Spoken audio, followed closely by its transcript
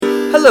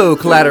Hello,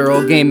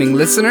 Collateral Gaming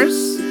listeners.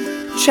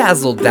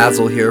 Chazzle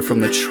Dazzle here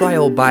from the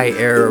Trial by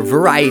Error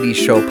Variety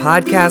Show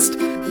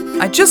podcast.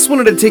 I just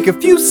wanted to take a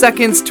few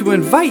seconds to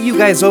invite you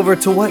guys over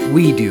to what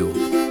we do.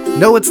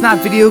 No, it's not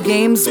video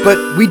games, but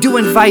we do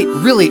invite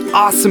really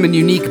awesome and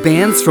unique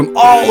bands from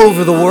all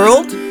over the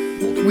world.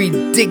 We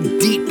dig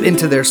deep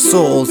into their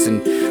souls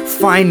and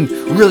find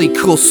really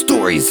cool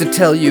stories to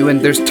tell you,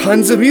 and there's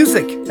tons of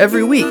music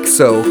every week,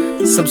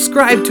 so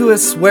subscribe to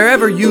us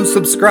wherever you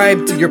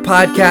subscribe to your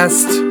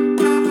podcast.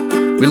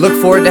 We look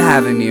forward to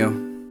having you.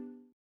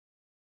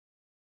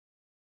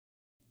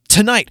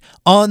 Tonight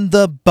on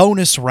the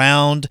bonus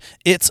round,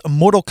 it's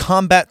Mortal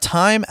Kombat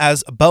time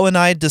as Bo and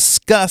I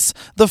discuss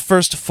the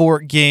first 4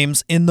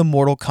 games in the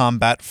Mortal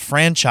Kombat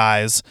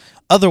franchise,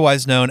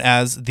 otherwise known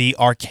as the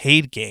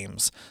arcade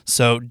games.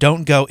 So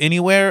don't go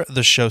anywhere,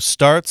 the show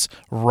starts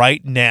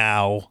right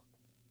now.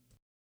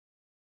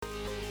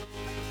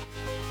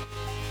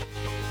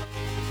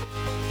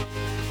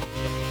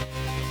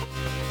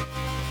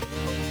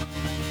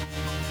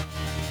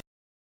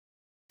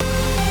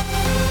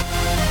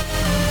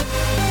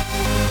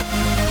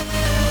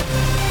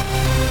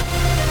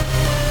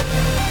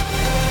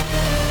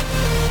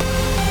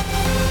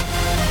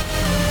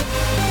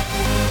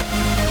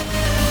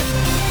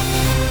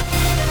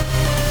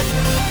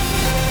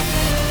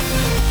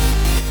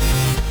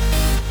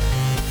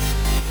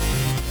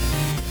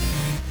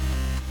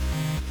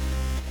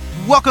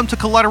 Welcome to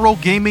Collateral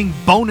Gaming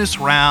Bonus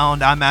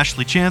Round. I'm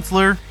Ashley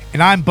Chancellor.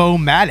 And I'm Bo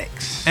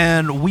Maddox.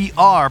 And we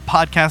are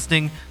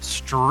podcasting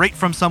straight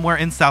from somewhere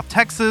in South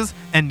Texas.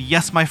 And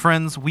yes, my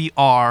friends, we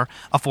are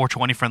a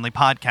 420 friendly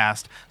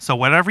podcast. So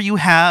whatever you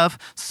have,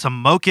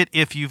 smoke it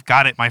if you've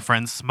got it, my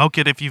friends. Smoke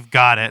it if you've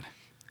got it.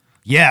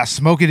 Yeah,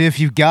 smoke it if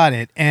you've got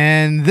it.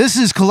 And this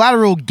is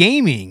Collateral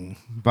Gaming,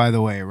 by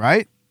the way,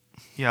 right?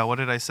 Yeah, what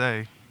did I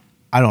say?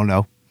 I don't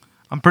know.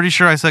 I'm pretty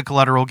sure I said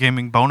Collateral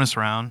Gaming Bonus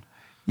Round.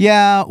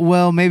 Yeah,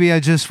 well, maybe I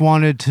just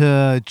wanted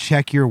to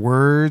check your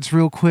words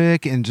real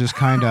quick and just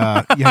kind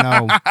of,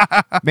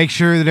 make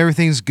sure that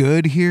everything's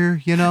good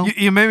here,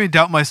 You made me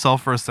doubt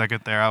myself for a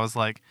second there. I was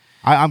like...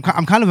 I'm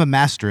kind of a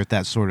master at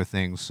that sort of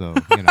thing, so,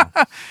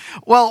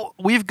 Well,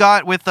 we've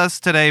got with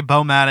us today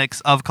Bo Maddox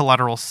of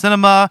Collateral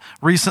Cinema.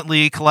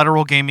 Recently,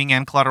 Collateral Gaming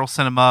and Collateral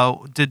Cinema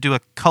did do a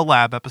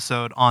collab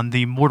episode on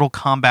the Mortal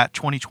Kombat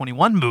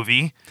 2021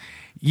 movie.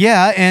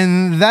 Yeah,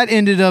 and that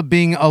ended up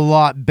being a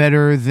lot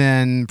better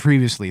than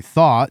previously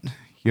thought,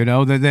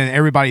 than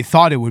everybody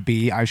thought it would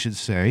be, I should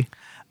say.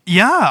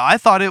 Yeah, I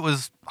thought it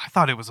was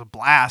a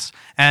blast,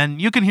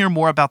 and you can hear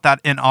more about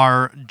that in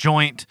our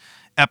joint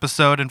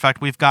episode. In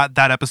fact, we've got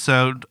that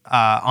episode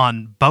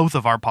on both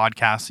of our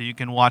podcasts, so you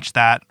can watch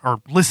that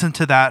or listen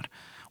to that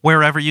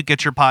wherever you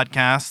get your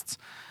podcasts.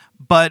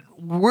 But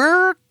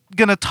we're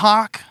going to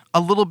talk a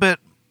little bit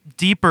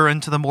deeper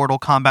into the Mortal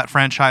Kombat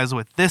franchise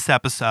with this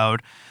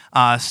episode.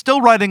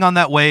 Still riding on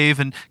that wave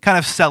and kind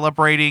of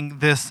celebrating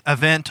this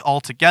event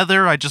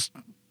altogether.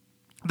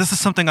 This is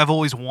something I've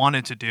always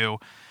wanted to do,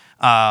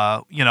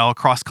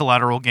 across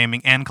Collateral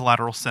Gaming and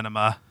Collateral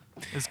Cinema,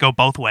 is go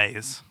both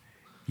ways.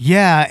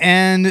 Yeah,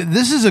 and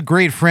this is a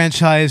great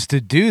franchise to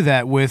do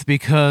that with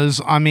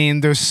because,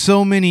 there's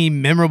so many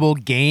memorable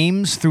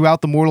games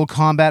throughout the Mortal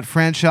Kombat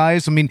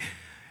franchise.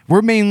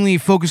 We're mainly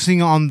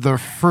focusing on the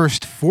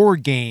first 4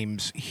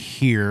 games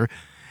here.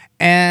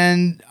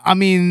 And,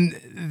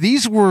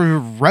 these were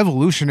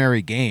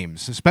revolutionary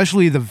games,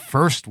 especially the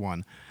first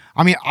one.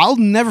 I'll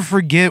never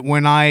forget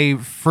when I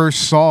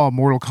first saw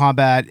Mortal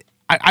Kombat.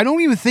 I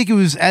don't even think it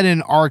was at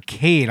an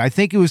arcade. I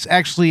think it was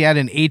actually at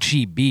an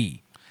HEB.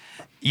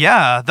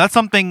 Yeah, that's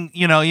something,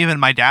 even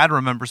my dad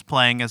remembers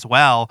playing as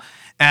well.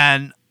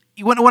 And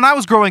when I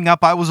was growing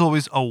up, I was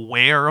always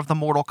aware of the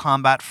Mortal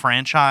Kombat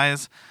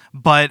franchise.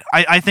 But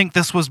I think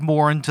this was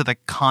more into the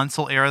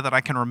console era that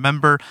I can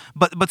remember.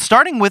 But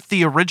starting with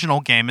the original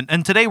game,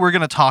 and today we're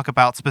going to talk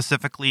about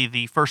specifically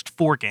the first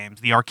 4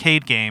 games, the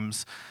arcade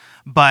games.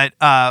 But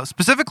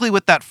specifically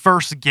with that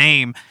first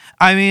game,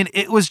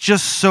 it was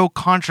just so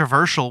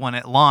controversial when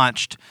it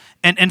launched.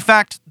 And in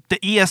fact, the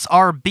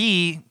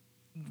ESRB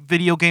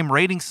video game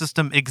rating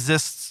system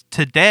exists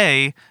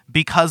today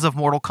because of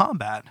Mortal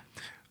Kombat.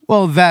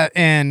 Well, that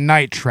and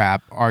Night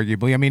Trap,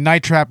 arguably.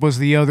 Night Trap was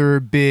the other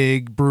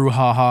big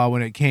brouhaha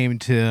when it came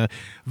to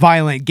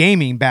violent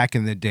gaming back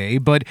in the day.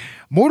 But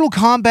Mortal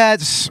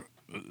Kombat's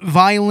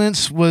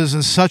violence was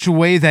in such a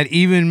way that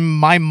even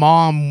my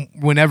mom,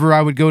 whenever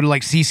I would go to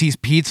like CC's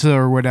Pizza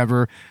or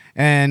whatever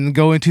and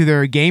go into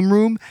their game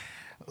room,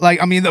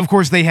 of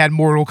course they had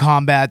Mortal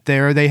Kombat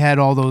there. They had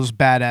all those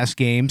badass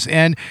games.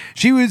 And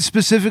she would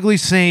specifically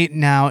say,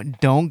 now,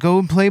 don't go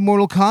and play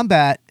Mortal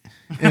Kombat.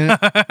 And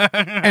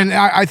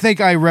I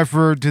think I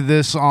referred to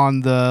this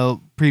on the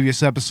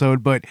previous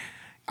episode, but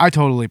I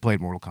totally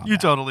played Mortal Kombat. You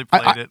totally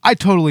played it. I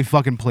totally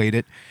fucking played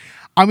it.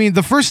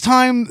 The first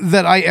time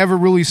that I ever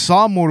really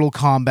saw Mortal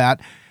Kombat,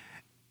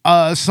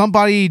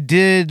 somebody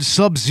did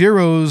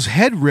Sub-Zero's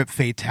head rip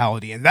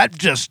fatality, and that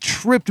just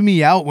tripped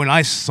me out when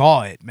I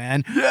saw it,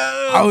 man.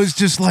 Yes! I was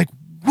just like,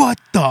 what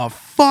the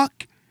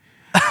fuck?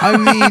 I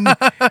mean,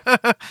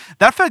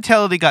 That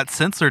fatality got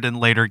censored in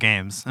later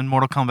games, in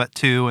Mortal Kombat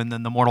 2 and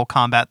then the Mortal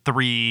Kombat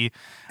 3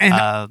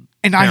 and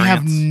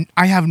variants.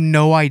 I have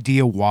no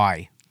idea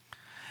why.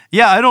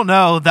 Yeah, I don't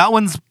know. That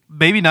one's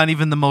maybe not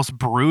even the most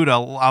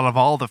brutal out of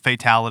all the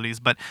fatalities,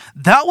 but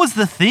that was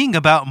the thing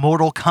about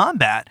Mortal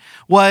Kombat,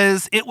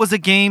 was it was a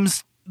game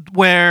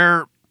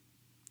where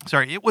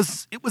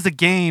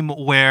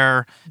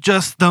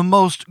just the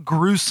most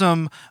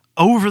gruesome,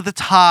 over the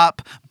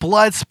top,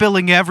 blood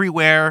spilling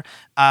everywhere,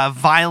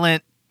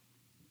 violent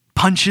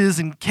punches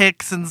and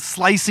kicks and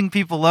slicing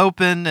people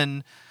open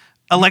and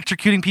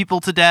electrocuting people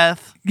to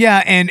death.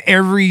 Yeah, and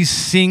every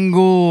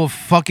single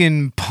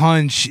fucking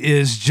punch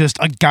is just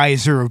a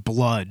geyser of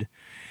blood.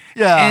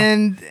 Yeah.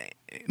 And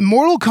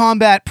Mortal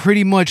Kombat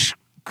pretty much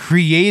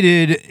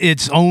created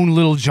its own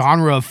little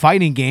genre of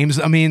fighting games.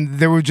 I mean,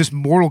 there were just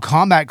Mortal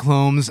Kombat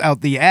clones out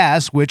the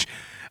ass, which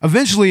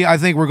eventually I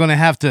think we're going to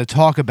have to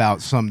talk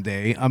about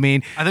someday. I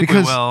mean, I think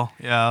we will.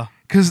 Yeah.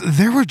 Because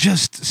there were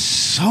just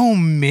so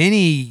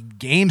many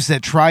games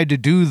that tried to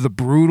do the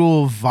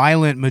brutal,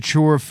 violent,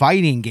 mature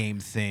fighting game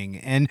thing,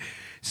 and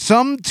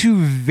some to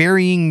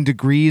varying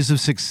degrees of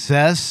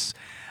success.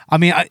 I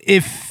mean,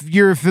 if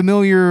you're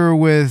familiar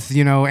with,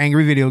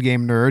 Angry Video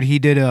Game Nerd, he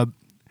did a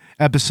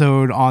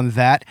episode on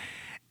that,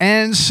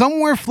 and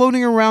somewhere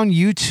floating around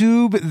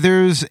YouTube,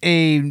 there's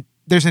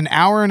an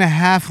hour and a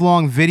half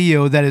long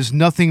video that is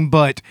nothing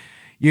but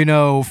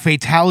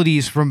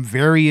fatalities from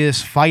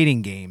various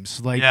fighting games.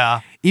 Like,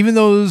 Yeah. even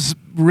those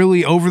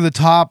really over the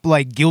top,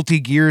 like Guilty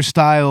Gear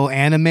style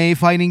anime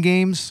fighting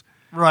games,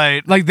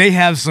 Right. like they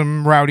have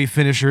some rowdy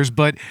finishers,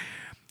 but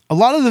a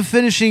lot of the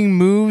finishing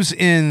moves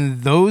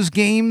in those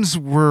games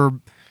were,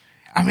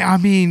 I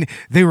mean,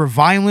 they were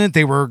violent.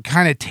 They were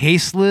kind of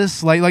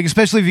tasteless. Like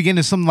especially if you get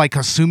into something like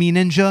Kasumi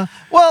Ninja.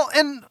 Well,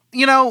 and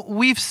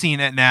we've seen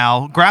it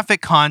now.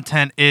 Graphic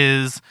content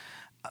is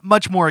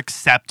much more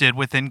accepted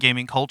within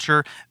gaming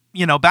culture.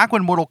 Back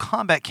when Mortal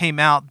Kombat came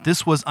out,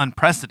 this was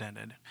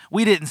unprecedented.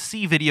 We didn't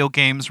see video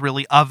games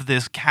really of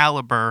this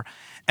caliber.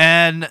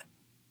 And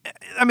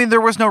I mean,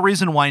 there was no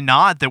reason why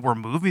not. There were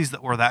movies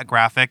that were that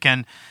graphic,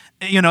 and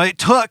it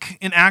took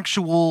an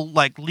actual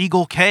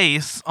legal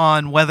case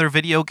on whether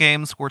video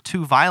games were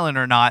too violent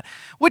or not,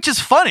 which is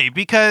funny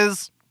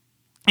because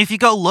if you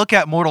go look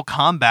at Mortal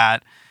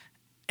Kombat,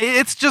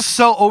 it's just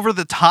so over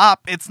the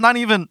top. It's not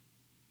even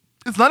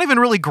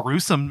really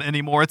gruesome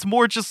anymore. It's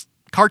more just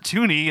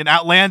cartoony and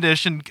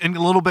outlandish and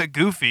a little bit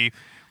goofy.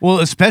 Well,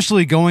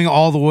 especially going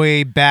all the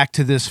way back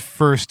to this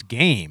first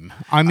game.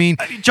 I mean,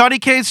 Johnny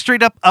Cage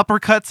straight up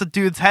uppercuts a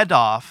dude's head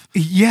off.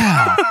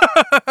 yeah.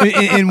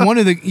 In one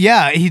of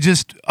he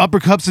just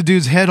uppercuts the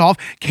dude's head off.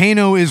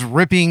 Kano is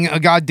ripping a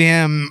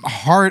goddamn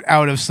heart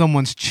out of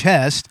someone's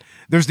chest.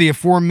 There's the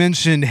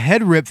aforementioned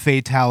head rip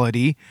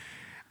fatality.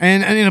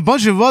 And a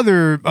bunch of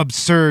other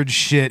absurd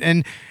shit.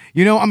 And,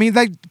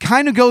 that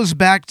kind of goes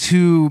back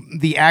to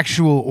the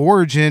actual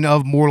origin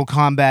of Mortal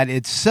Kombat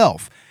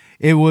itself.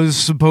 It was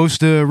supposed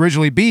to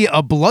originally be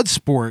a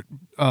Bloodsport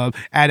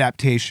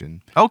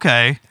adaptation.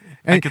 Okay.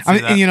 I could see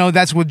that. And,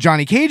 that's what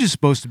Johnny Cage is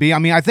supposed to be. I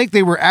mean, I think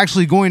they were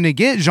actually going to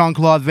get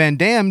Jean-Claude Van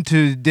Damme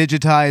to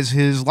digitize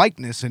his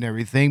likeness and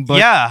everything. But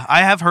yeah, I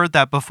have heard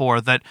that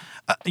before, that,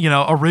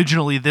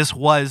 originally this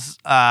was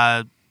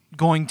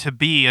going to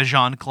be a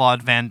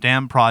Jean-Claude Van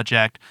Damme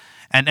project.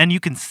 And you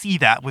can see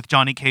that with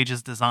Johnny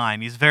Cage's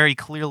design. He's very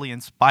clearly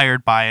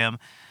inspired by him.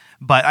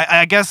 But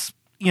I guess,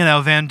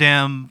 Van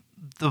Damme,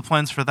 the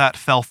plans for that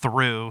fell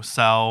through,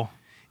 so...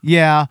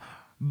 Yeah,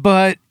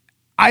 but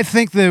I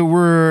think that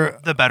we're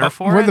the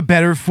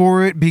better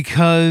for it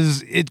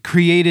because it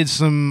created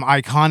some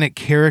iconic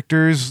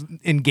characters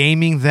in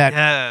gaming that,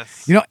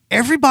 yes.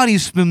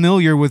 Everybody's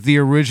familiar with the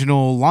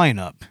original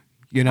lineup,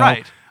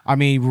 Right. I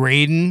mean,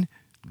 Raiden,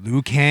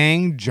 Liu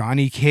Kang,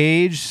 Johnny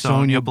Cage,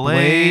 Sonya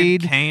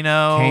Blade,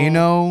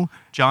 Kano,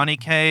 Johnny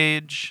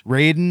Cage,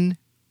 Raiden.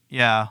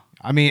 Yeah.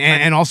 I mean,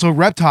 and also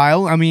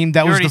Reptile. I mean,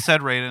 that you was already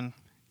said Raiden.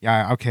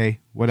 Yeah, okay,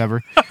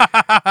 whatever.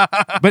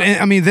 But,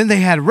 I mean, then they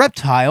had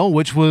Reptile,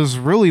 which was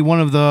really one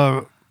of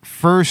the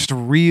first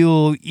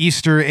real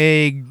Easter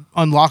egg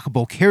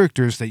unlockable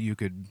characters that you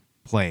could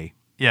play.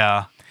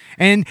 Yeah.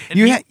 And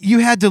you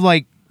had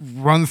to,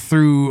 run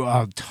through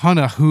a ton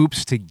of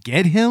hoops to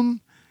get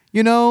him,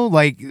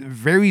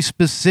 very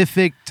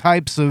specific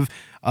types of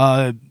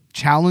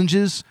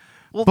challenges.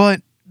 Well,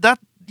 but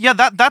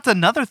that's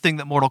another thing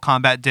that Mortal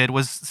Kombat did,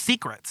 was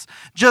secrets.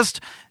 Just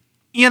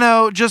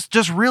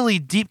really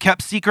deep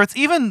kept secrets.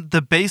 Even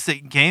the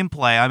basic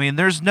gameplay. I mean,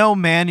 there's no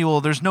manual,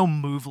 there's no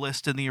move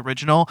list in the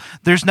original.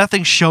 There's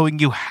nothing showing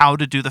you how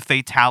to do the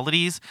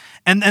fatalities.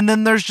 And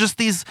then there's just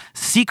these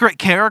secret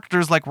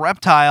characters like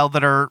Reptile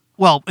that are,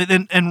 well,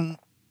 in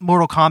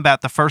Mortal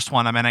Kombat, the first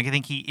one, I mean, I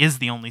think he is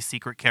the only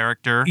secret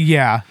character.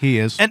 Yeah, he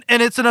is. And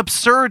it's an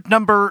absurd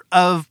number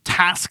of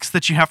tasks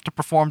that you have to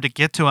perform to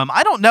get to him.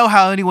 I don't know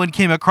how anyone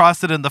came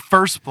across it in the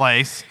first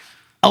place.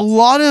 A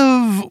lot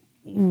of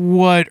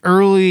what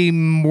early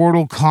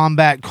Mortal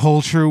Kombat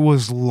culture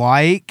was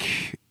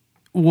like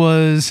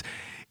was,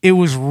 it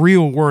was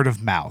real word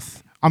of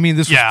mouth. I mean,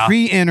 this Yeah. was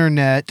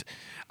pre-internet.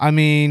 I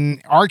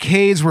mean,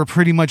 arcades were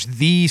pretty much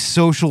the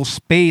social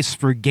space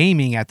for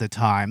gaming at the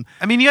time.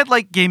 I mean, you had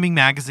like gaming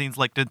magazines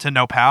like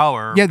Nintendo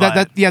Power. Yeah,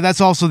 but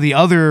that's also the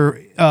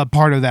other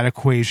part of that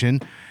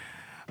equation.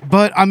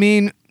 But I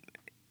mean,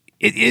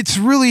 it's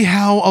really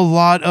how a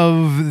lot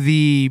of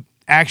the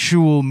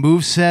actual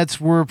movesets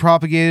were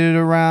propagated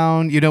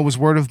around, was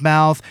word of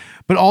mouth,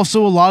 but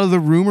also a lot of the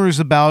rumors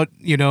about,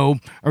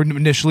 or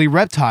initially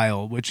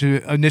Reptile, which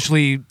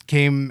initially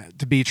came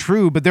to be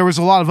true, but there was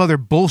a lot of other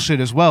bullshit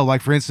as well,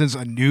 like for instance,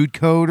 a nude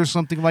code or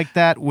something like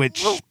that,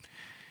 which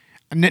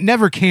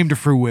never came to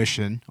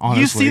fruition,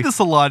 honestly. You see this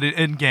a lot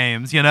in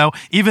games,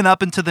 even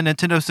up into the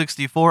Nintendo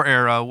 64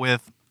 era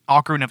with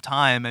Ocarina of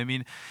Time. I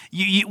mean,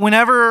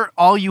 whenever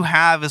all you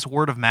have is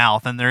word of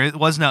mouth and there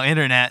was no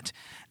internet,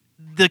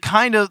 these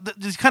kind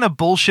of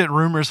bullshit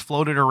rumors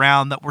floated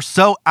around that were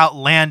so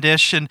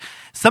outlandish, and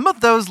some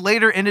of those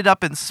later ended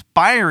up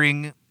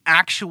inspiring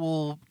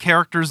actual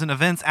characters and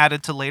events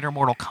added to later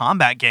Mortal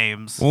Kombat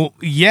games. Well,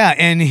 yeah,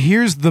 and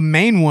here's the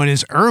main one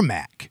is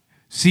Ermac.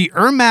 See,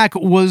 Ermac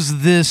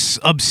was this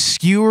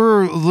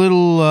obscure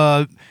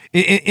little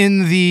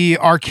in the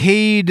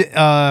arcade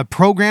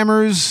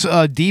programmer's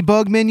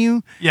debug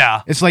menu.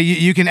 Yeah. It's like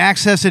you can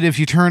access it if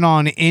you turn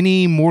on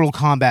any Mortal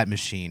Kombat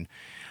machine.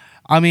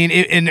 I mean,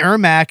 in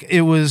Ermac,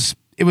 it was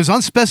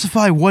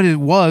unspecified what it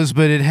was,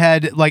 but it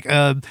had like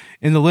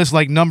in the list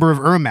like number of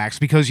Ermacs,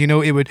 because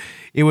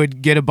it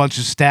would get a bunch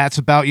of stats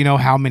about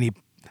how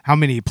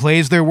many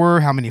plays there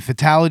were, how many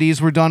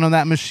fatalities were done on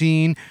that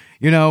machine.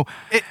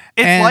 It's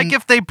like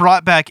if they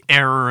brought back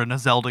Error in a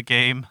Zelda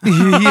game.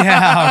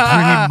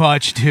 Yeah, pretty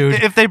much,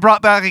 dude. If they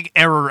brought back like,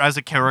 Error as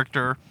a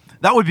character,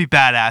 that would be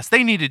badass.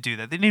 They need to do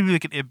that. They need to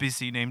make an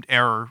NPC named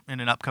Error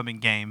in an upcoming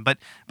game. But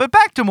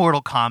back to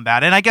Mortal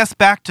Kombat, and I guess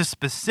back to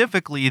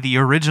specifically the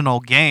original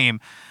game,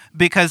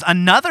 because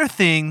another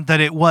thing that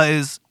it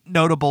was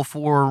notable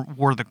for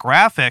were the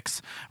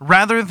graphics.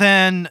 Rather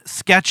than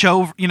sketch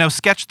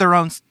their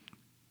own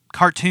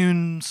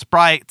cartoon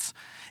sprites,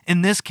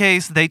 in this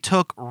case, they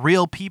took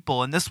real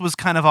people, and this was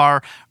kind of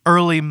our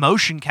early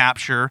motion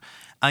capture,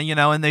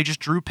 and they just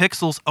drew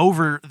pixels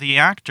over the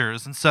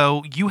actors. And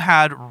so you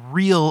had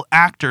real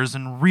actors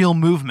and real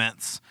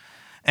movements.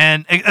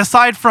 And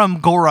aside from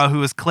Gora,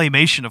 who is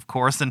claymation, of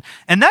course, and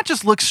that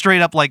just looks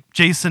straight up like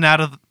Jason out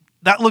of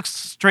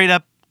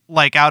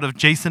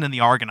Jason and the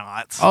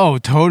Argonauts. Oh,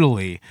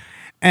 totally.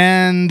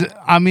 And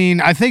I mean,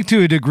 I think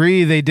to a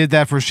degree they did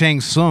that for Shang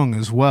Tsung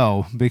as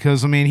well,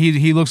 because I mean,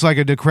 he looks like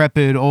a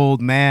decrepit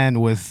old man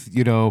with,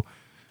 a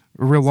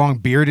real long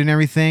beard and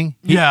everything.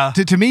 Yeah.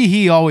 To me,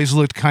 he always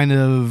looked kind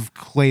of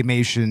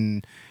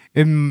claymation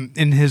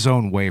in his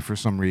own way for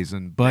some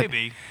reason. But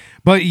Maybe.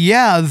 But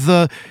yeah,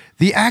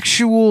 the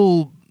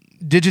actual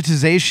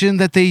digitization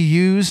that they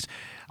used,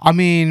 I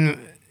mean,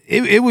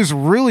 it was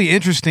really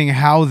interesting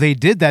how they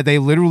did that. They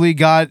literally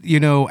got,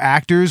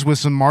 actors with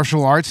some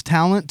martial arts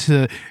talent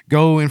to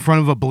go in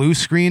front of a blue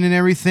screen and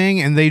everything,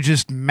 and they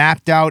just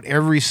mapped out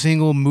every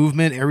single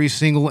movement, every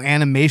single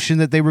animation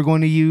that they were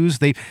going to use.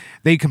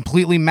 They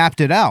completely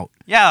mapped it out.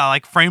 Yeah,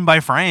 like frame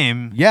by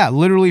frame. Yeah,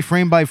 literally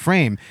frame by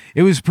frame.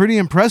 It was pretty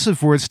impressive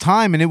for its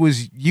time, and it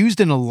was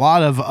used in a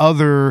lot of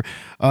other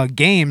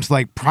games,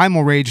 like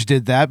Primal Rage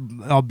did that,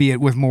 albeit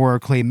with more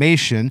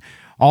claymation.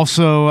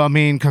 Also, I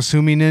mean,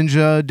 Kasumi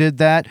Ninja did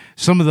that.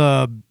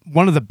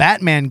 One of the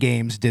Batman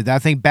games did that. I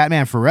think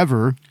Batman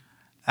Forever.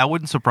 That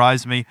wouldn't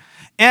surprise me.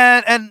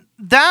 And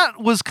that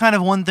was kind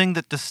of one thing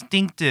that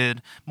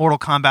distincted Mortal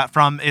Kombat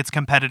from its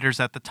competitors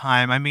at the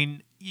time. I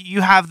mean, you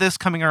have this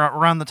coming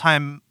around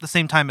the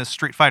same time as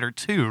Street Fighter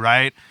 2,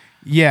 right?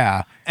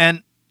 Yeah.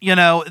 And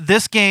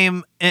this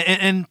game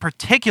in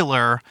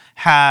particular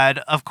had,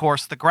 of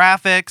course, the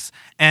graphics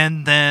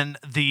and then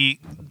the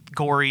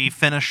gory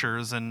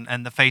finishers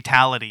and the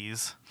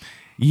fatalities.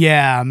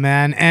 Yeah,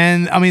 man.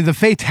 And I mean, the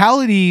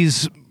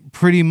fatalities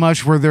pretty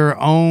much were their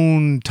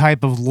own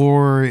type of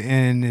lore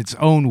in its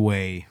own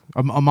way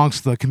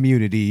amongst the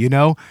community,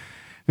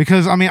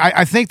 Because, I mean,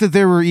 I think that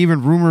there were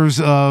even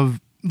rumors of,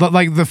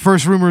 like the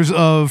first rumors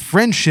of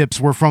friendships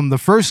were from the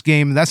first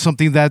game. That's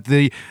something that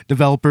the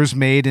developers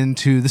made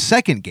into the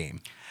second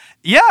game.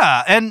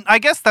 Yeah, and I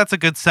guess that's a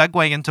good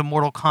segue into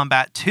Mortal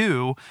Kombat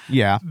 2.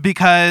 Yeah.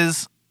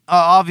 Because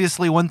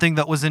obviously one thing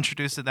that was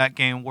introduced in that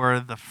game were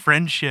the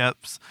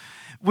friendships,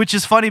 which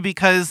is funny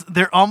because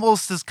there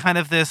almost is kind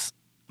of this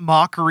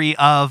mockery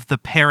of the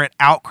parrot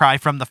outcry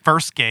from the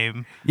first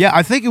game. Yeah,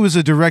 I think it was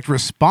a direct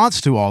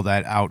response to all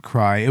that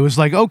outcry. It was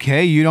like,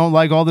 okay, you don't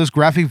like all this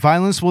graphic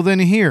violence? Well, then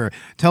here,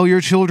 tell your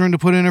children to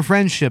put in a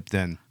friendship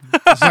then.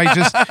 It's like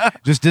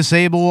just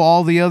disable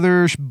all the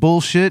other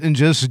bullshit and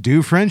just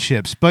do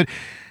friendships. But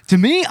to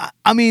me,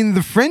 I mean,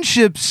 the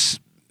friendships,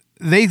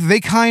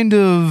 they kind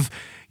of,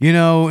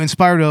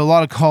 inspired a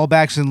lot of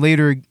callbacks in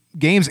later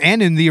games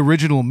and in the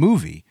original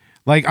movie.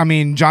 Like, I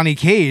mean, Johnny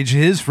Cage,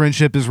 his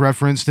friendship is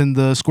referenced in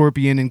the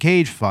Scorpion and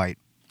Cage fight.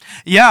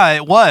 Yeah,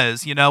 it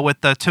was, with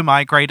the "To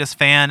My Greatest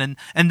Fan,"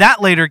 and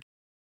that later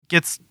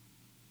gets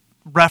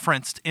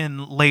referenced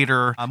in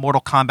later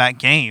Mortal Kombat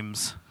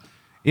games.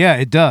 Yeah,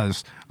 it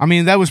does. I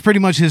mean, that was pretty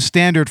much his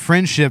standard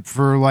friendship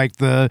for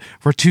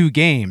for 2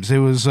 games. It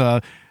was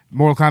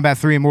Mortal Kombat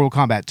 3 and Mortal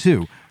Kombat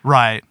 2.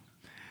 Right.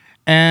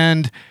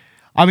 And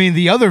I mean,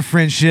 the other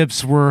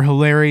friendships were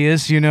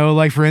hilarious,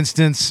 like for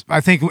instance,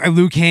 I think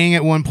Liu Kang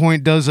at one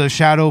point does a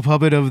shadow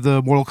puppet of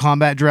the Mortal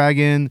Kombat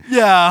dragon.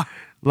 Yeah.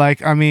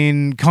 Like, I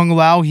mean, Kung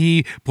Lao,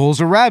 he pulls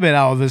a rabbit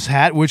out of his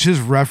hat, which is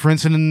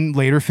referenced in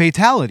later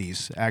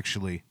fatalities,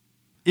 actually.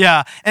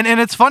 Yeah, and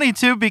it's funny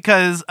too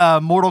because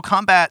Mortal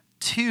Kombat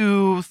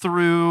 2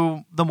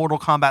 through the Mortal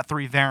Kombat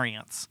 3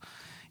 variants,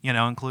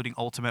 including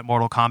Ultimate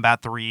Mortal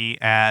Kombat 3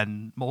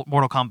 and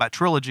Mortal Kombat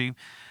Trilogy,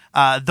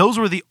 those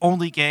were the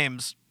only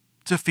games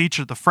to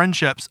feature the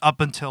friendships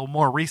up until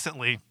more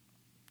recently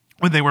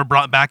when they were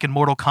brought back in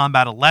Mortal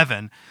Kombat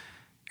 11.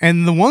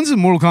 And the ones in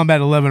Mortal Kombat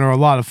 11 are a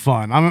lot of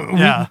fun. I mean,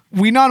 yeah.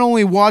 we not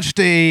only watched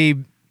a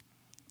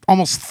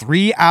almost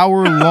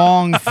 3-hour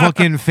long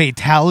fucking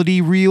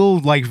fatality reel,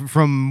 like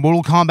from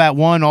Mortal Kombat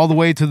 1 all the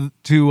way to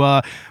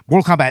Mortal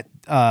Kombat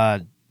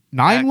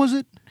 9, was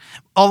it?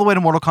 All the way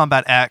to Mortal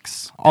Kombat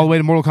X. All the way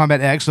to Mortal Kombat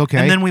X, okay.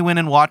 And then we went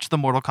and watched the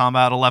Mortal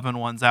Kombat 11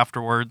 ones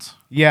afterwards.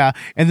 Yeah,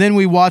 and then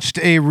we watched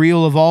a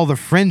reel of all the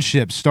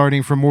friendships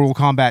starting from Mortal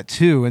Kombat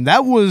 2, and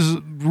that was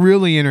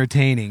really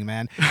entertaining,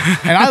 man.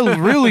 And I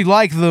really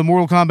like the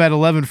Mortal Kombat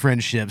 11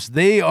 friendships.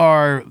 They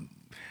are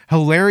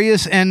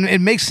hilarious, and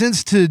it makes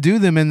sense to do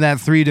them in that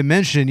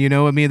 3-dimension,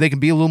 I mean, they can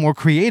be a little more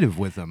creative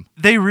with them.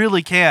 They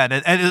really can,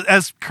 and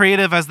as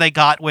creative as they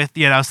got with,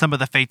 some of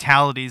the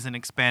fatalities and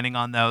expanding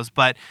on those,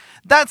 but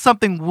that's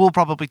something we'll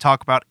probably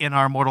talk about in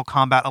our Mortal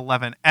Kombat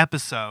 11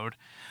 episode.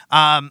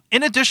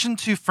 In addition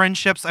to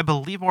friendships, I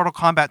believe Mortal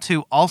Kombat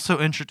 2 also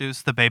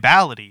introduced the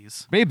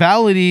Babalities.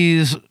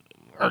 Babalities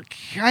are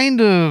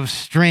kind of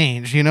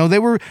strange,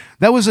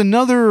 that was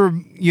another,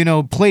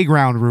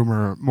 playground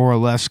rumor, more or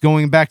less,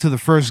 going back to the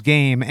first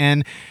game,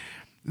 and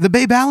the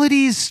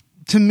Babalities,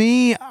 to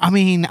me, I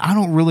mean, I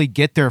don't really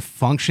get their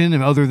function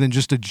other than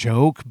just a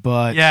joke,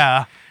 but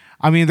yeah,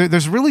 I mean,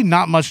 there's really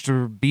not much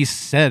to be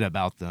said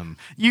about them.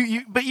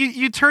 But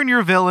you turn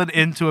your villain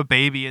into a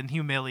baby and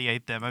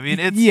humiliate them. I mean,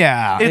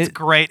 it's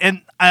great,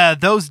 and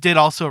those did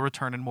also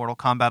return in Mortal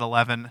Kombat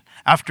 11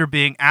 after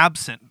being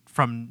absent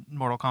from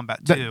Mortal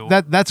Kombat 2.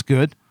 That's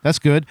good. That's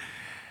good.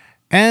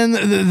 And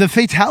the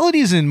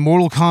fatalities in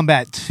Mortal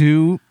Kombat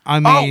 2,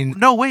 I mean... Oh,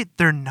 no, wait.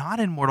 They're not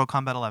in Mortal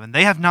Kombat 11.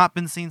 They have not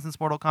been seen since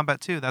Mortal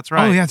Kombat 2. That's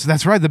right. Oh, yeah,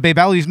 that's right. The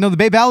Babalities... No, the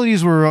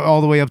Babalities were all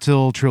the way up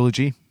till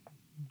Trilogy.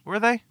 Were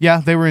they?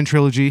 Yeah, they were in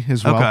Trilogy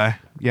as well. Okay.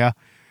 Yeah.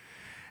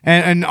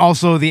 And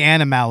also the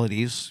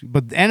Animalities.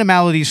 But the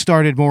Animalities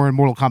started more in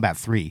Mortal Kombat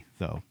 3,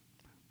 though.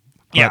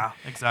 Yeah,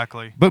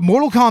 exactly. But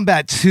Mortal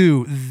Kombat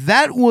 2,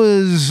 that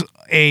was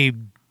a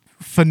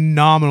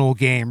phenomenal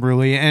game,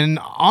 really. And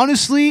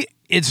honestly,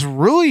 it's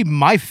really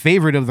my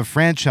favorite of the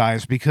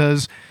franchise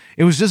because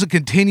it was just a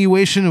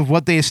continuation of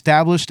what they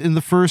established in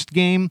the first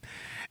game.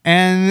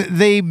 And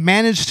they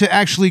managed to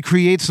actually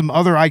create some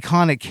other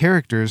iconic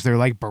characters. They're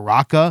like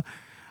Baraka.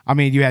 I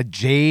mean, you had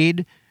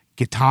Jade,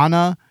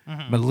 Kitana,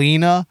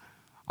 Mileena.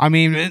 I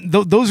mean,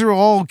 those are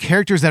all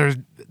characters that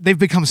they've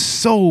become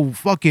so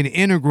fucking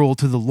integral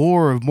to the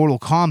lore of Mortal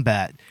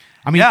Kombat.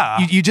 I mean,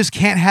 you just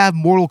can't have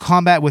Mortal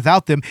Kombat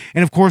without them.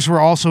 And of course,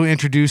 we're also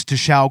introduced to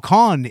Shao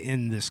Kahn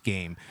in this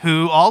game,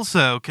 who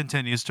also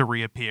continues to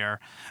reappear.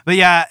 But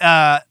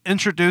yeah,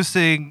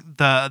 introducing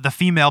the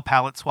female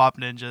palette swap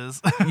ninjas.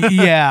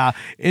 Yeah,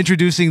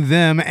 introducing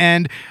them.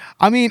 And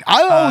I mean,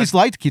 I always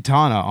liked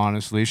Kitana,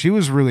 honestly. She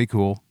was really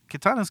cool.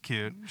 Kitana's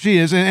cute. She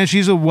is, and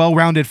she's a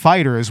well-rounded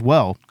fighter as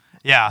well.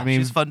 Yeah, I mean,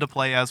 she's fun to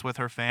play as with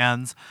her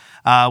fans.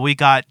 We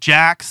got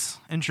Jax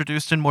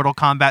introduced in Mortal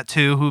Kombat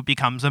 2, who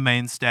becomes a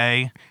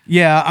mainstay.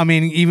 Yeah, I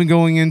mean, even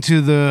going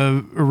into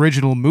the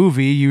original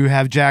movie, you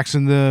have Jax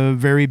in the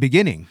very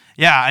beginning.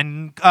 Yeah,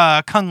 and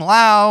Kung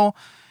Lao,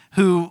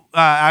 who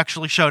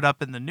actually showed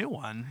up in the new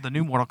one, the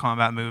new Mortal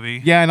Kombat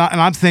movie. Yeah, and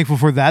I'm thankful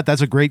for that.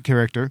 That's a great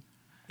character.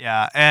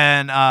 Yeah,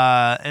 and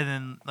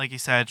then, like you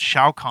said,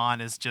 Shao Kahn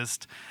is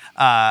just...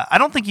 I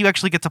don't think you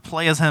actually get to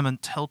play as him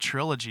until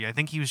Trilogy. I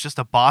think he was just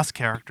a boss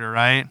character,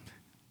 right?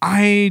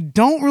 I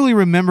don't really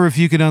remember if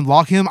you can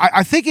unlock him.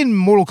 I think in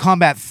Mortal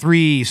Kombat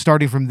 3,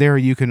 starting from there,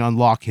 you can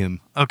unlock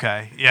him.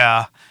 Okay,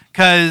 yeah.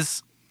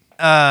 Because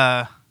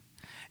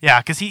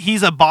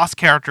he's a boss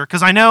character.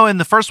 Because I know in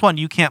the first one,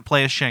 you can't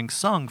play as Shang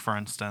Tsung, for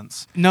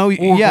instance. No,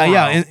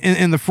 yeah.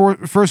 In the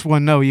first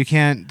one, no, you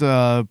can't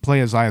play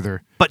as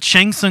either. But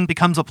Shang Tsung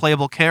becomes a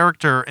playable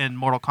character in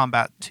Mortal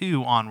Kombat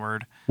 2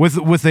 onward.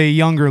 With a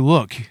younger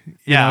look.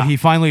 You know, he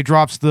finally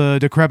drops the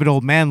decrepit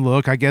old man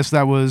look. I guess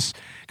that was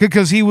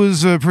because he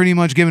was pretty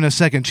much given a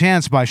second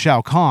chance by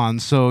Shao Kahn,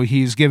 so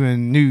he's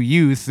given new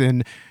youth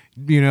and,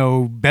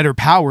 better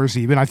powers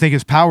even. I think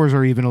his powers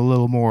are even a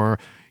little more,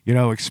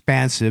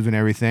 expansive and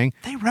everything.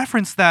 They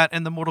referenced that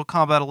in the Mortal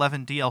Kombat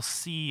 11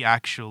 DLC,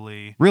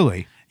 actually.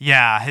 Really?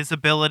 Yeah, his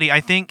ability,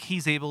 I think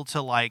he's able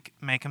to,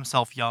 make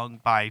himself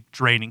young by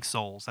draining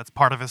souls. That's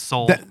part of his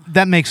soul.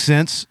 That makes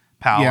sense.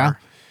 Power. Yeah.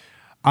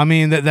 I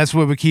mean, that's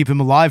what would keep him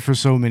alive for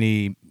so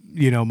many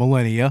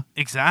millennia.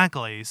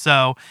 Exactly.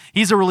 So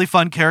he's a really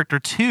fun character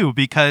too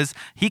because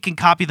he can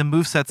copy the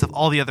movesets of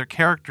all the other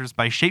characters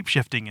by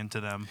shapeshifting into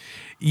them.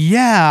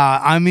 Yeah,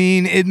 I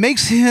mean, it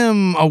makes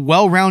him a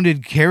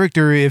well-rounded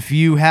character if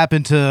you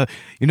happen to,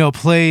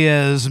 play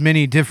as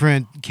many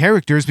different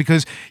characters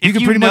because If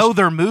can you pretty know much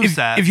their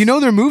movesets. If you know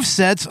their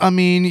movesets, I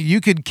mean,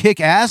 you could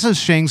kick ass as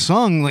Shang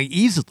Tsung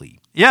easily.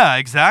 Yeah,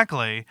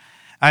 exactly.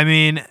 I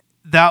mean,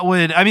 that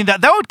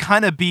would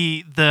kind of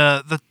be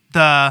the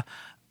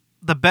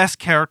best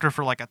character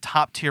for like a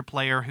top tier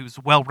player who's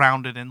well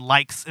rounded and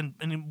likes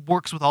and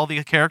works with all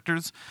the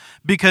characters,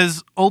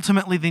 because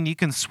ultimately then you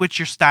can switch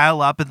your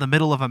style up in the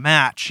middle of a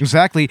match.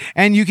 Exactly,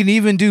 and you can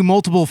even do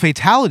multiple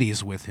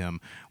fatalities with him,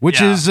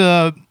 which is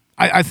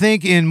I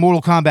think in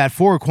Mortal Kombat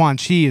 4, Quan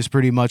Chi is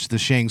pretty much the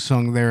Shang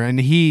Tsung there, and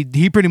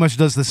he pretty much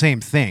does the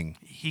same thing.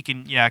 He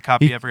can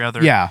copy every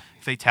other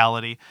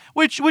fatality,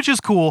 which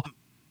is cool.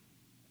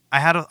 I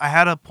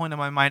had a point in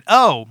my mind.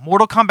 Oh,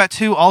 Mortal Kombat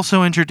 2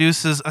 also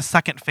introduces a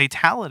second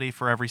fatality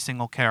for every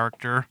single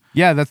character.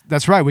 Yeah,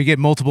 that's right. We get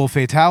multiple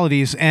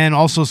fatalities and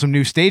also some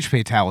new stage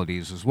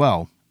fatalities as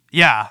well.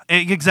 Yeah,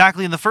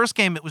 exactly. In the first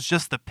game, it was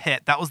just the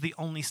pit. That was the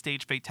only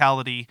stage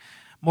fatality.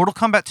 Mortal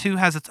Kombat 2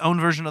 has its own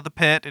version of the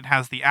pit. It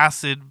has the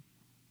acid.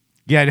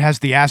 Yeah, it has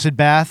the acid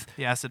bath.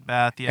 The acid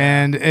bath, yeah.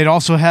 And it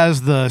also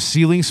has the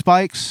ceiling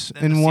spikes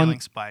in one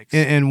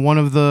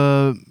of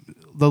the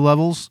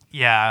levels.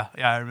 Yeah,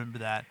 I remember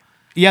that.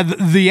 Yeah,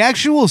 the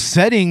actual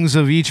settings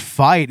of each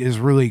fight is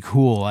really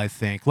cool, I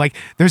think. Like,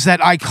 there's that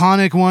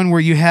iconic one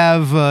where you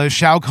have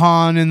Shao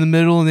Kahn in the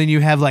middle, and then you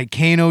have,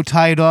 Kano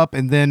tied up,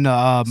 and then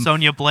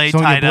Sonya Blade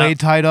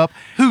tied up.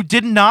 Who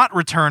did not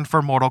return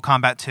for Mortal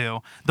Kombat 2.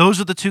 Those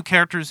are the two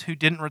characters who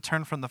didn't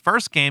return from the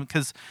first game,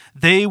 because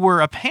they were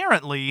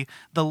apparently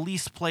the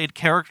least played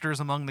characters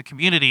among the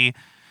community.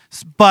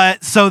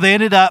 But, so they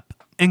ended up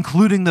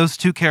including those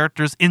two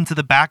characters into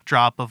the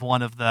backdrop of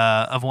one of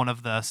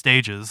the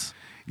stages.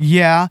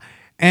 Yeah,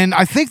 and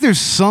I think there's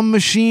some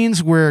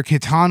machines where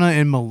Kitana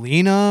and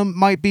Melina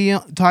might be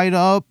tied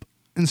up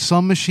in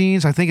some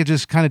machines. I think it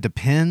just kind of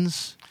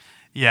depends.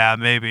 Yeah,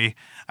 maybe.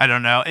 I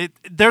don't know.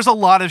 There's a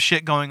lot of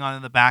shit going on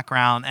in the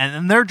background,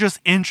 and they're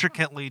just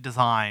intricately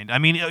designed. I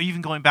mean,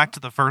 even going back to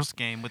the first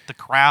game with the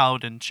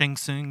crowd and Shang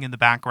Tsung in the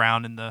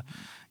background and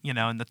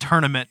in the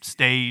tournament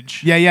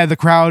stage. Yeah, the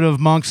crowd of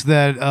monks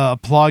that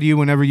applaud you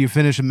whenever you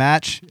finish a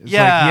match. It's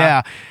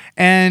yeah.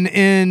 And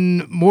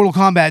in Mortal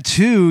Kombat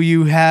 2,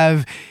 you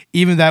have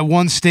even that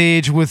one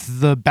stage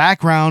with the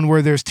background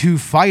where there's two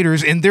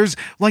fighters, and there's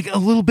a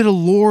little bit of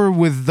lore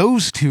with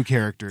those two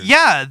characters.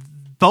 Yeah,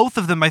 both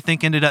of them, I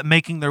think, ended up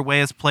making their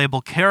way as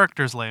playable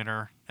characters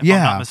later, if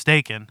I'm not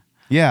mistaken.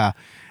 Yeah.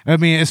 I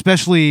mean,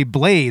 especially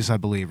Blaze, I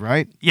believe,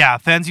 right? Yeah,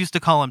 fans used to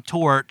call him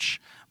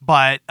Torch,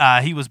 but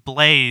he was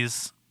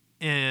Blaze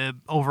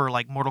over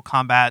Mortal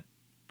Kombat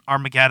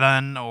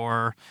Armageddon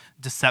or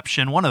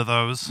Deception, one of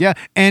those. Yeah,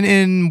 and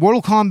in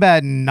Mortal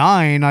Kombat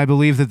 9, I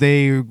believe that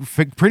they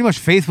pretty much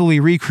faithfully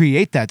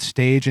recreate that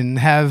stage and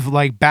have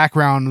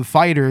background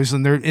fighters,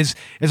 and it's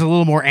a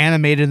little more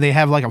animated, and they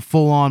have a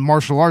full-on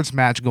martial arts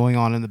match going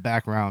on in the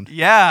background.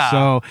 Yeah.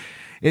 So,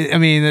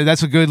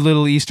 that's a good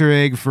little Easter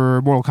egg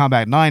for Mortal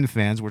Kombat 9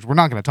 fans, which we're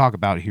not going to talk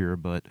about here,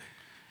 but...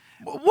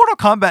 Mortal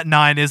Kombat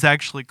 9 is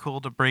actually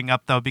cool to bring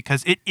up, though,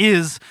 because it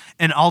is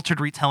an altered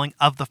retelling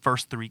of the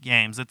first three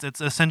games. It's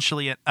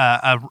essentially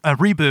a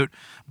reboot,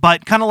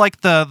 but kind of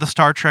like the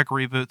Star Trek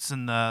reboots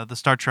and the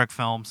Star Trek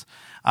films.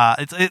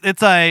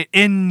 It's a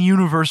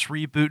in-universe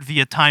reboot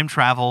via time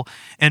travel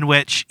in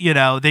which,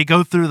 they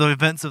go through the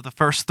events of the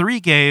first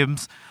three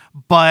games,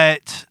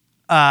 but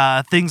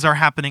things are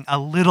happening a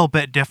little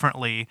bit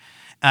differently,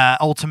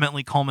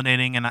 ultimately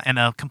culminating in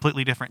a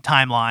completely different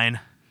timeline.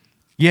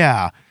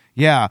 Yeah.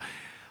 Yeah,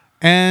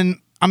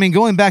 and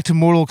going back to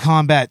Mortal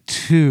Kombat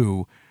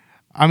 2,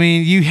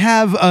 you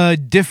have a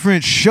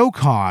different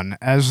Shokan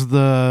as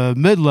the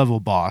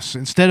mid-level boss.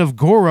 Instead of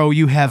Goro,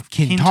 you have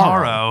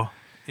Kintaro.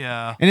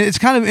 Yeah. And it's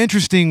kind of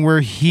interesting where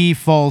he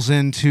falls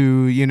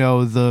into,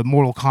 the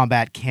Mortal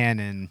Kombat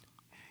canon,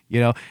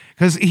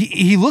 because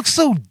he looks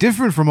so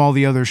different from all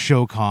the other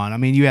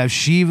Shokan. You have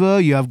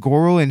Shiva, you have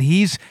Goro, and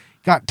he's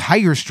got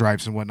tiger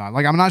stripes and whatnot.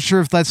 I'm not sure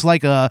if that's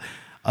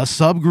a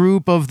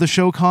subgroup of the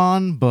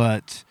Shokan,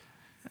 but...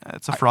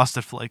 It's a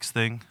Frosted Flakes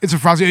thing. It's a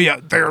Frosted... Yeah,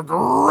 they're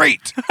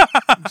great!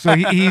 So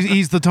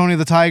he's the Tony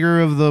the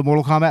Tiger of the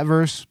Mortal Kombat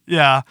verse?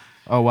 Yeah.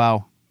 Oh,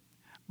 wow.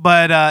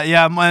 But,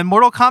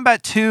 Mortal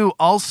Kombat 2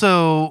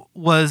 also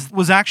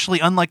was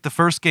actually, unlike the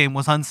first game,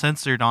 was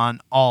uncensored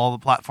on all the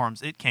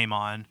platforms it came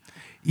on.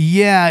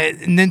 Yeah,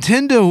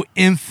 Nintendo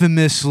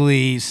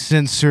infamously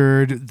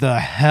censored the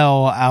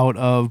hell out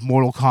of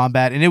Mortal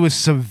Kombat, and it was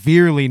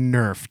severely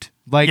nerfed.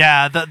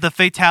 The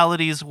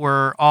fatalities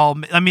were all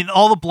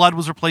the blood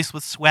was replaced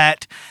with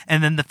sweat,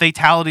 and then the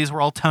fatalities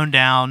were all toned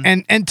down.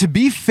 And to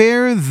be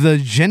fair, the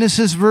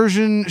Genesis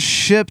version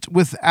shipped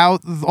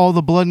without all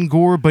the blood and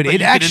gore, but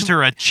it actually could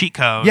enter a cheat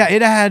code. Yeah,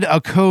 it had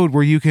a code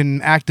where you can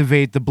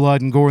activate the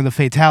blood and gore and the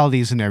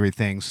fatalities and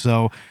everything.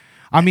 So,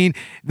 I mean,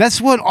 that's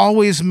what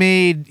always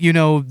made,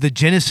 the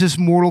Genesis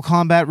Mortal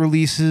Kombat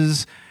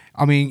releases.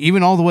 I mean,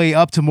 even all the way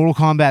up to Mortal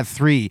Kombat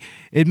 3,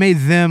 it made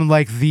them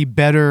like the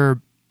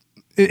better.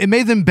 It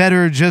made them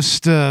better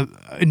just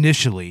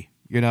initially,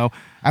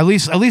 At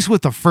least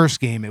with the first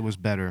game, it was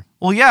better.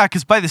 Well, yeah,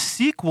 because by the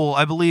sequel,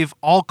 I believe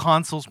all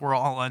consoles were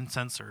all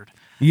uncensored.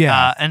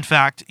 Yeah. In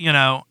fact,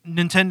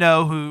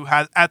 Nintendo, who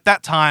had at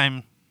that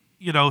time,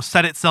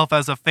 set itself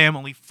as a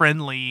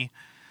family-friendly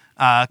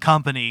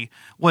company,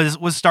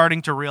 was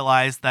starting to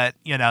realize that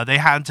they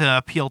had to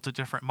appeal to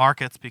different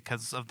markets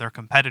because of their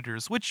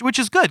competitors, which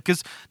is good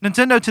because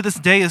Nintendo to this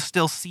day is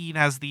still seen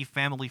as the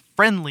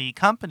family-friendly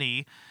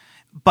company.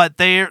 But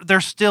there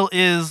still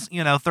is,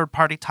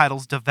 third-party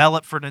titles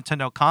developed for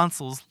Nintendo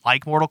consoles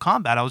like Mortal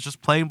Kombat. I was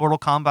just playing Mortal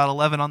Kombat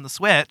 11 on the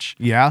Switch.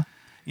 Yeah.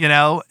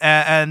 Anyway,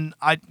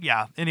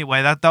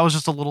 that was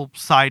just a little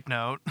side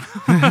note.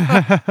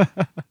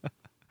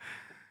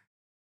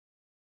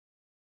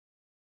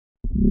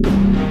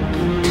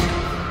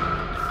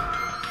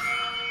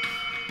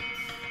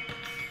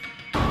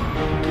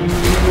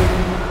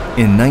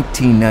 In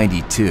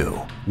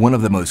 1992, one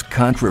of the most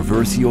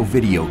controversial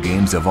video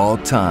games of all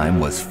time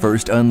was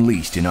first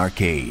unleashed in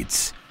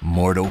arcades,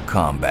 Mortal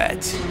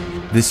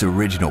Kombat. This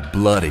original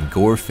blood and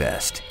gore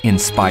fest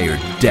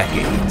inspired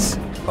decades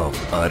of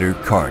utter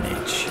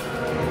carnage.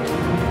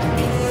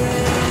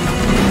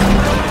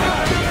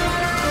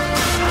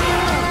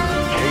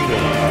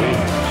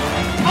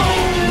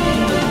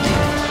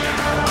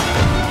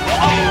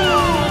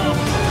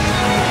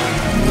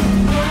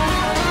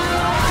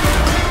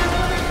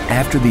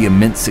 After the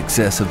immense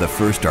success of the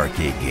first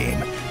arcade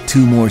game,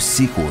 2 more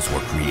sequels were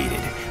created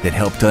that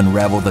helped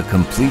unravel the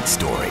complete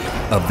story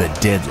of the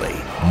deadly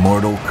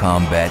Mortal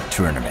Kombat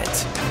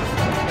tournament.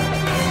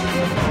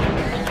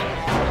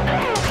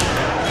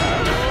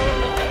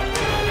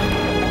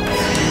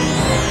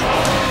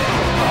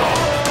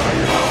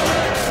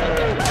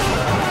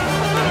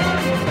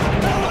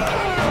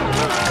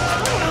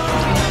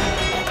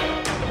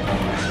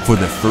 For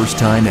the first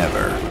time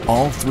ever,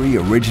 all 3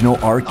 original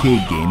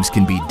arcade games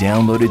can be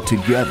downloaded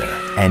together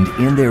and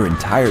in their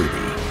entirety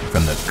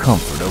from the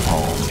comfort of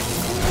home.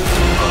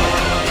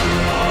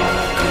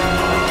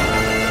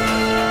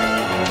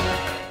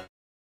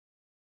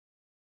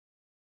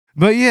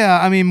 But yeah,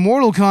 I mean,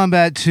 Mortal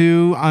Kombat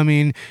 2,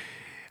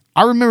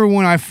 I remember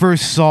when I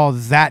first saw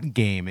that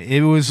game.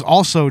 It was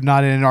also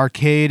not in an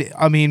arcade.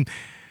 I mean,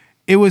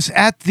 it was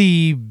at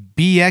the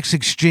BX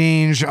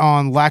Exchange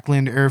on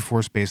Lackland Air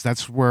Force Base.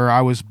 That's where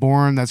I was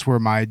born. That's where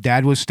my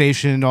dad was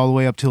stationed all the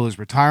way up till his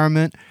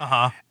retirement.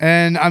 Uh-huh.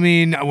 And I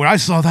mean, when I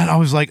saw that, I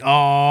was like,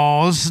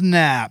 oh,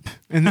 snap.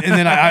 And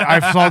then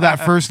I saw that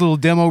first little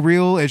demo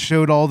reel. It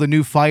showed all the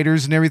new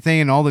fighters and everything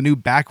and all the new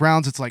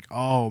backgrounds. It's like,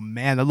 oh,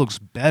 man, that looks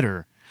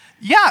better.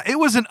 Yeah, it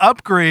was an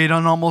upgrade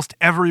on almost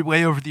every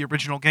way over the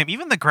original game.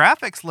 Even the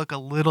graphics look a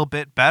little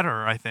bit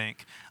better, I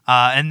think.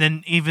 And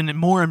then even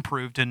more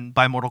improved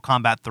by Mortal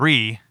Kombat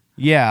 3.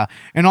 Yeah,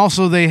 and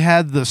also they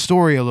had the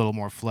story a little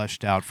more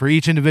fleshed out for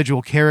each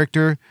individual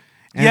character.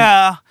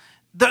 Yeah,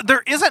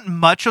 there isn't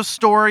much of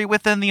story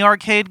within the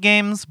arcade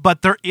games,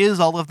 but there is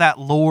all of that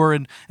lore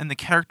and the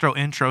character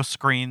intro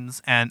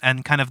screens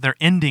and kind of their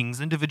endings,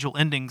 individual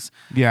endings.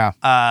 Yeah,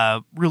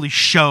 really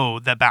show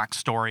the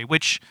backstory,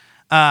 which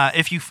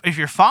if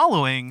you're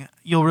following,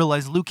 you'll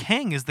realize Liu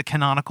Kang is the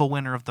canonical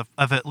winner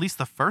of at least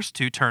the first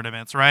 2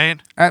 tournaments,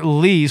 right? At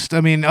least,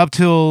 I mean, up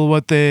till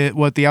what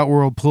the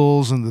Outworld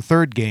pulls in the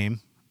third game.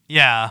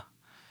 Yeah.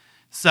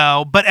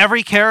 So, but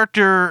every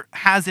character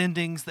has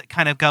endings that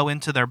kind of go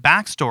into their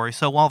backstory.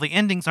 So while the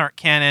endings aren't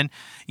canon,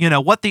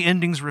 what the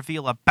endings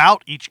reveal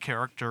about each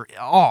character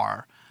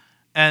are.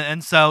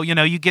 And so,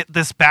 you get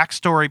this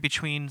backstory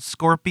between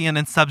Scorpion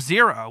and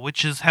Sub-Zero,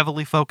 which is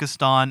heavily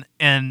focused on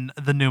in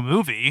the new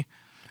movie.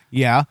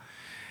 Yeah.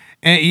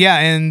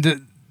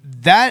 And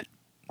that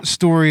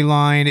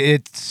storyline,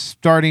 it's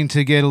starting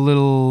to get a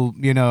little,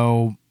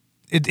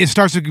 it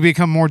starts to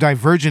become more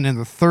divergent in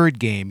the third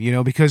game,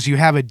 because you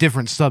have a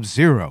different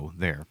Sub-Zero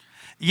there.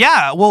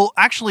 Yeah, well,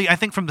 actually, I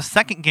think from the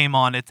second game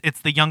on,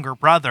 it's the younger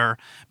brother,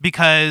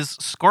 because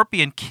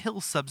Scorpion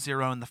kills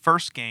Sub-Zero in the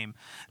first game.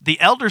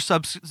 The elder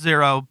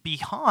Sub-Zero,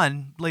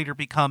 Bi-Han, later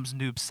becomes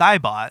Noob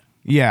Saibot.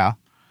 Yeah.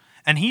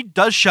 And he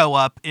does show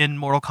up in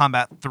Mortal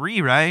Kombat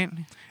 3, right?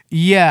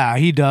 Yeah,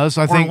 he does.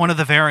 I think one of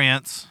the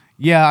variants.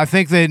 Yeah, I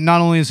think that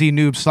not only is he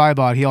Noob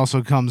Saibot, he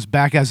also comes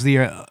back as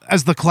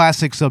the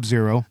classic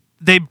Sub-Zero.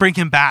 They bring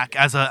him back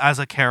as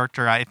a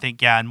character, I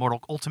think, in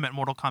Ultimate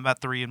Mortal Kombat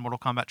 3 and Mortal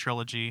Kombat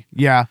Trilogy.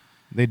 Yeah,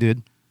 they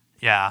did.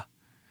 Yeah.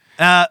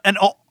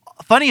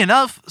 Funny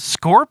enough,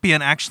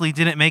 Scorpion actually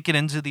didn't make it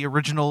into the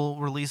original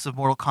release of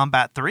Mortal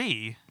Kombat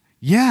 3.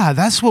 Yeah,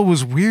 that's what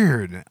was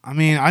weird. I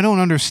mean, I don't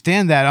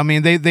understand that. I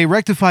mean, they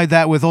rectified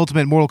that with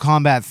Ultimate Mortal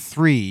Kombat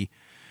 3,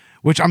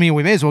 which, I mean,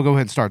 we may as well go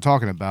ahead and start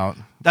talking about.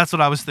 That's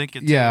what I was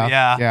thinking, too.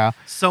 Yeah.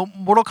 So,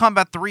 Mortal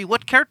Kombat 3,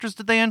 what characters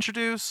did they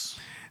introduce?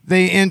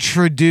 They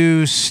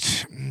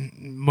introduced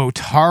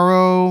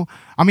Motaro.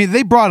 I mean,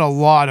 they brought a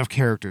lot of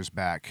characters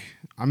back.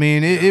 I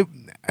mean,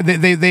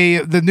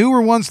 the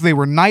newer ones, they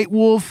were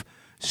Nightwolf,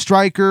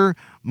 Stryker,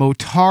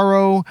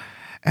 Motaro,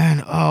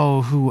 and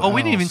who else?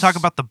 We didn't even talk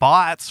about the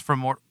bots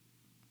from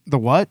the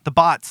what? The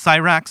bots,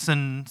 Cyrax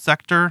and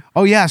Sector.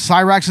 Oh yeah,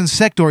 Cyrax and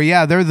Sector.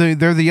 Yeah, they're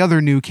the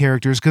other new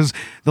characters because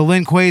the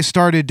Lin Kuei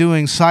started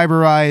doing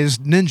cyberized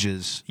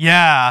ninjas.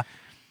 Yeah.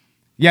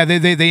 Yeah,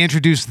 they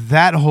introduced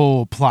that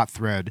whole plot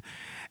thread.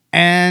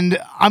 And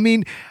I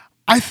mean,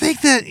 I think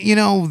that,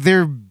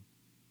 they're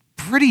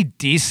pretty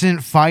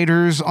decent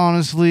fighters,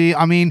 honestly.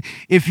 I mean,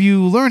 if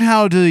you learn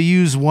how to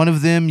use one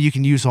of them, you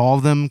can use all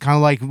of them, kind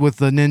of like with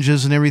the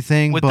ninjas and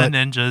everything. The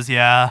ninjas,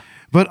 yeah.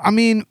 But I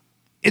mean,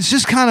 it's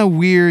just kind of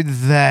weird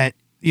that,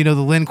 the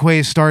Lin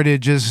Kuei started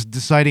just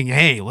deciding,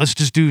 hey, let's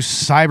just do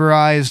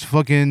cyberized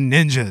fucking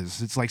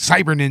ninjas. It's like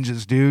cyber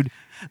ninjas, dude.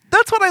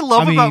 That's what I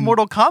love about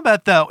Mortal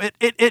Kombat, though.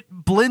 It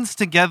blends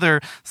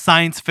together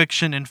science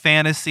fiction and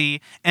fantasy,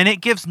 and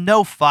it gives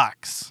no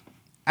fucks.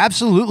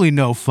 Absolutely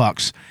no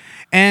fucks.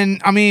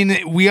 And, I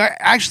mean, we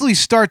actually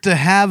start to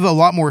have a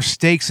lot more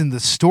stakes in the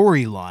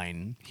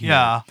storyline here.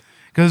 Yeah.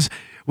 Because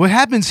what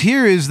happens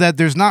here is that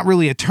there's not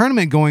really a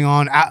tournament going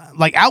on.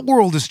 Like,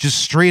 Outworld is just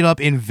straight up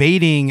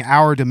invading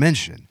our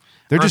dimension.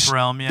 They're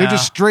Earthrealm, yeah. They're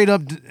just straight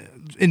up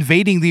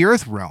invading the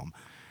Earthrealm.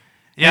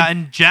 Yeah,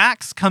 and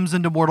Jax comes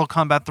into Mortal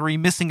Kombat 3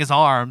 missing his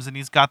arms, and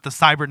he's got the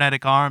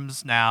cybernetic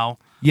arms now.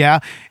 Yeah,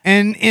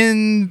 and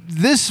in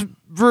this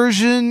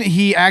version,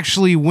 he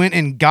actually went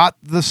and got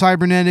the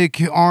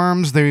cybernetic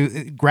arms.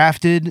 They're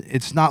grafted.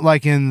 It's not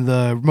like in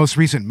the most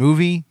recent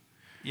movie.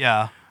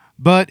 Yeah.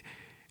 But,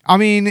 I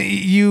mean,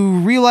 you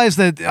realize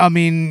that,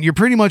 you're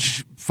pretty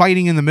much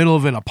fighting in the middle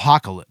of an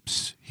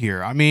apocalypse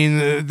here. I mean,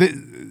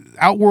 the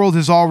Outworld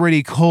has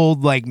already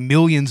culled, like,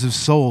 millions of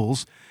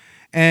souls.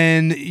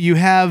 And you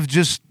have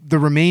just the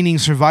remaining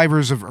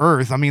survivors of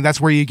Earth. I mean,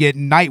 that's where you get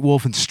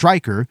Nightwolf and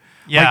Stryker.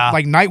 Yeah.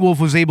 Like Nightwolf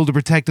was able to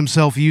protect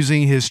himself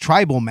using his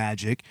tribal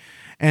magic.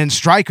 And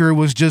Stryker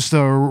was just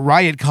a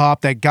riot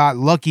cop that got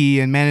lucky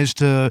and managed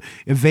to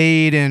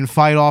evade and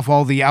fight off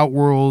all the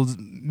Outworld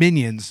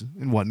minions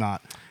and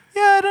whatnot.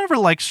 Yeah, I never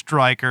liked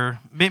Stryker.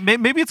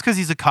 Maybe it's because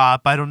he's a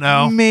cop. I don't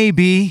know.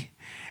 Maybe.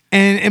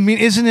 And, I mean,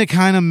 isn't it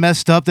kind of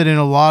messed up that in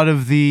a lot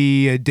of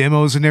the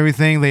demos and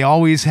everything, they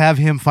always have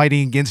him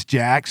fighting against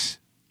Jax?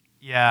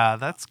 Yeah,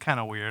 that's kind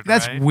of weird,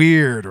 That's right?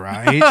 weird,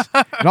 right?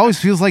 It always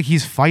feels like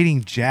he's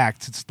fighting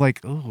Jax. It's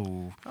like,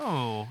 oh.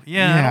 Oh,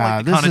 yeah,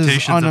 I don't like the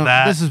connotations of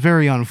that. This is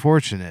very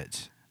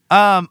unfortunate.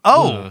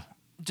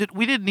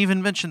 We didn't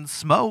even mention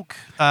Smoke.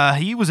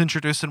 He was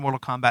introduced in Mortal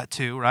Kombat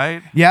 2,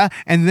 right? Yeah,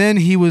 and then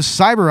he was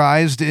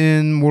cyberized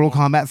in Mortal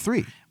Kombat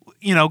 3.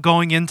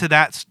 Going into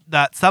that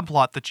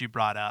subplot that you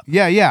brought up.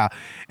 Yeah.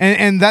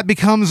 And that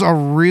becomes a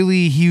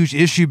really huge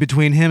issue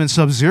between him and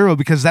Sub-Zero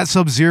because that's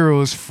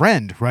Sub-Zero's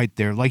friend right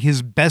there, like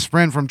his best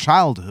friend from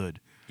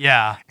childhood.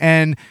 Yeah.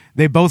 And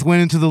they both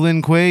went into the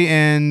Lin Kuei,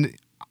 and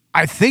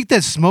I think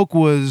that Smoke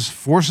was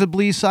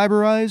forcibly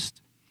cyberized.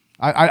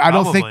 I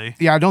don't think.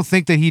 Yeah, I don't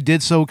think that he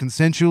did so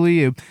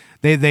consensually.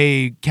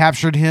 They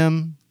captured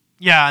him.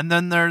 Yeah, and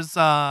then there's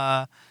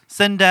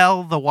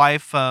Sindel, the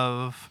wife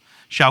of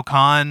Shao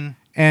Kahn.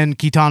 And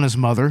Kitana's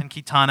mother. And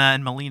Kitana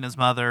and Melina's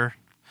mother.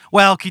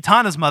 Well,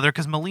 Kitana's mother,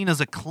 because Melina's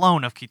a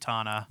clone of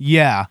Kitana.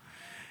 Yeah.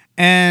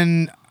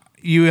 And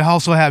you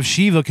also have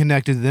Shiva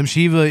connected to them.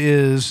 Shiva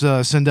is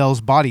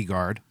Sindel's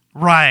bodyguard.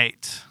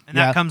 Right. And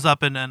that comes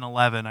up in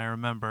 11, I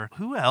remember.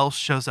 Who else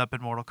shows up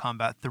in Mortal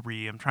Kombat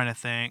 3? I'm trying to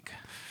think.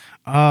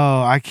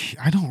 Oh, I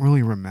don't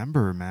really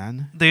remember,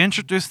 man. They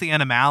introduced the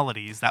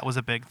animalities. That was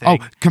a big Oh,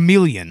 thing.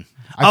 Chameleon.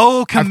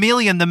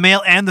 Chameleon, the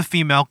male and the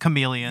female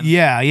chameleon.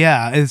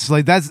 Yeah. It's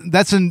like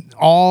that's an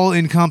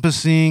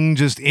all-encompassing,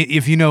 just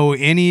if you know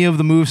any of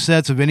the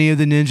movesets of any of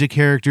the ninja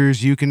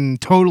characters, you can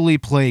totally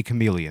play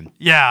Chameleon.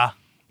 Yeah.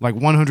 Like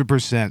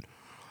 100%.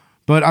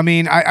 But I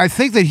mean, I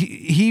think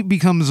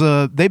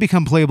that they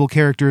become playable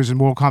characters in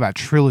Mortal Kombat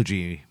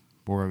Trilogy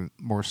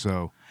more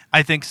so.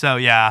 I think so,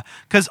 yeah.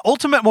 Because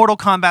Ultimate Mortal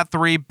Kombat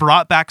 3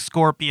 brought back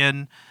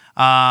Scorpion,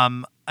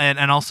 and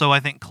also I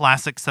think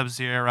classic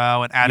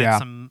Sub-Zero, and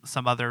added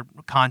some other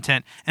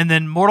content. And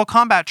then Mortal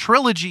Kombat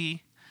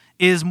Trilogy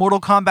is Mortal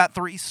Kombat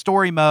 3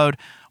 story mode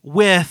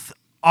with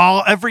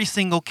every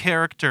single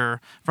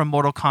character from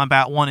Mortal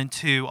Kombat 1 and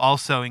 2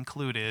 also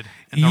included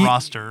in the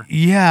roster.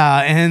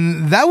 Yeah,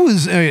 and that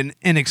was an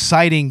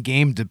exciting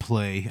game to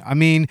play. I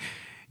mean,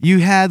 you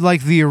had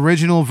like the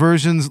original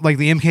versions, like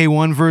the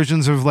MK1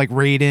 versions of like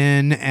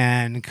Raiden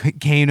and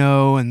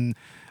Kano and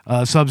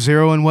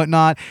Sub-Zero and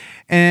whatnot,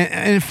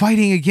 and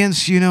fighting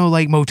against,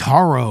 like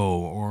Motaro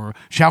or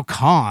Shao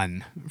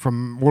Kahn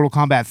from Mortal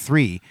Kombat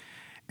 3.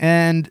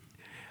 And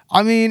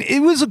I mean, it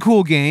was a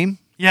cool game.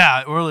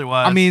 Yeah, it really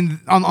was. I mean,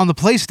 on the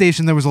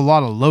PlayStation, there was a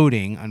lot of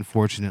loading,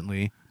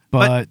 unfortunately.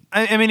 But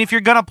I mean, if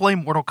you're going to play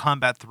Mortal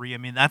Kombat 3, I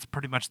mean, that's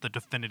pretty much the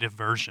definitive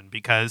version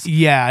because...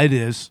 Yeah, it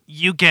is.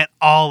 You get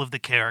all of the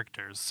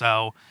characters,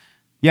 so...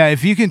 Yeah,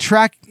 if you can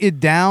track it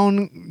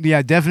down,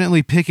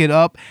 definitely pick it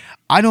up.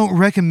 I don't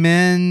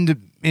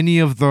recommend any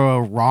of the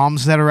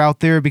ROMs that are out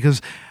there,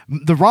 because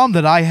the ROM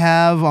that I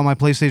have on my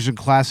PlayStation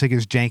Classic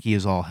is janky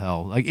as all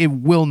hell. Like, it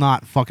will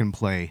not fucking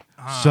play.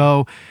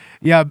 So,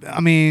 yeah,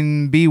 I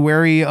mean, be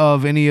wary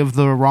of any of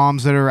the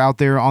ROMs that are out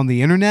there on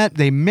the internet.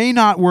 They may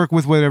not work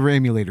with whatever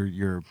emulator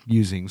you're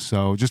using.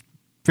 So just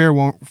fair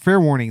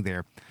warning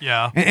there.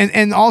 Yeah.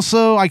 And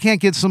also, I can't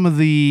get some of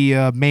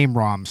the MAME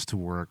ROMs to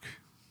work.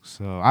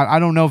 So I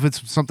don't know if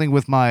it's something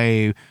with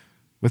my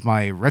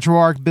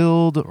RetroArch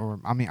build, or,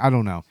 I mean, I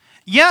don't know.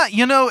 Yeah,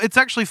 it's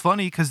actually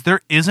funny because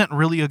there isn't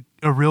really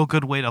a real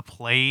good way to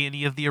play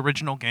any of the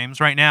original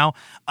games right now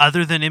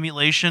other than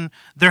emulation.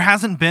 There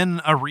hasn't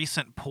been a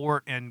recent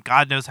port in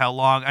God knows how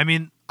long. I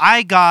mean,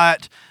 I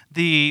got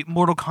the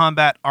Mortal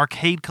Kombat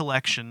Arcade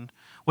Collection,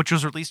 which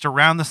was released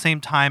around the same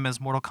time as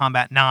Mortal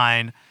Kombat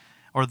 9,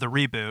 or the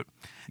reboot.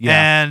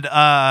 Yeah.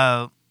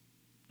 And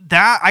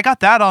that I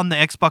got that on the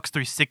Xbox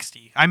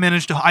 360. I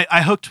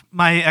hooked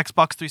my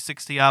Xbox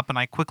 360 up and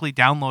I quickly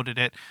downloaded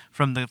it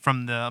from the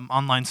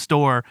online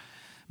store.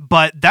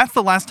 But that's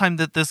the last time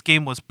that this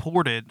game was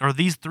ported, or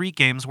these 3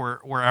 games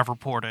were ever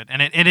ported,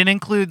 and it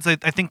includes I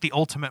think the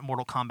Ultimate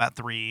Mortal Kombat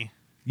 3.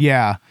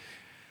 Yeah,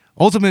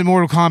 Ultimate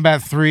Mortal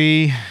Kombat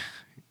 3.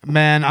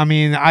 Man, I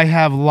mean, I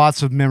have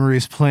lots of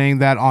memories playing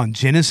that on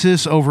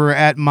Genesis over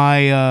at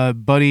my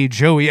buddy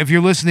Joey. If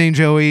you're listening,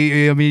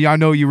 Joey, I mean, I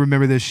know you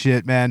remember this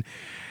shit, man.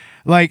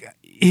 Like,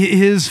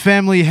 his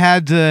family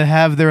had to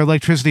have their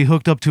electricity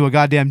hooked up to a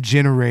goddamn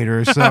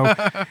generator. So,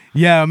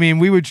 yeah, I mean,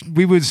 we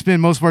would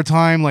spend most of our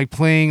time, like,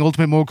 playing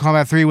Ultimate Mortal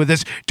Kombat 3 with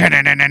this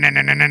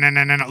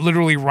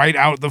literally right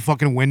out the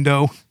fucking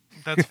window.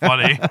 That's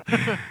funny.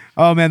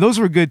 Oh, man, those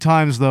were good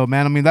times, though,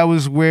 man. I mean, that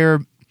was where,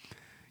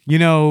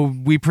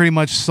 we pretty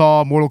much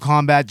saw Mortal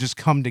Kombat just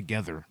come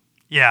together.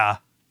 Yeah.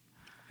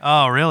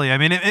 Oh, really? I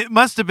mean, it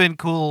must have been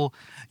cool,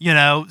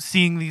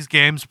 seeing these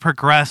games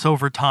progress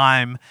over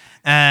time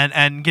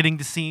and getting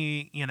to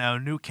see,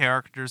 new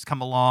characters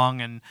come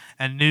along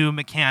and new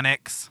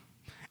mechanics.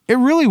 It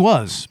really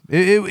was.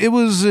 It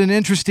was an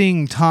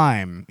interesting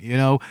time,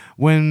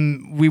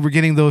 when we were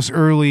getting those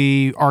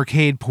early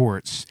arcade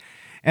ports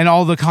and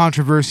all the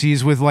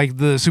controversies with, like,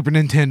 the Super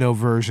Nintendo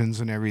versions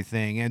and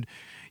everything. And,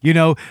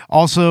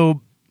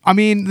 also, I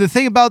mean, the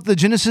thing about the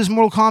Genesis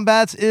Mortal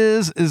Kombats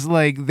is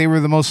like they were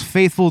the most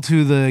faithful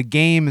to the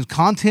game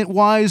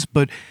content-wise,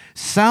 but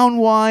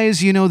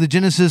sound-wise, the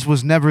Genesis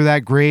was never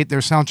that great.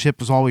 Their sound chip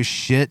was always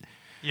shit.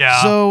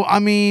 Yeah. So, I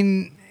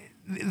mean,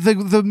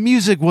 the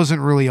music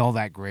wasn't really all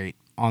that great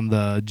on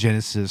the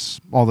Genesis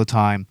all the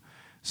time.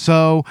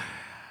 So,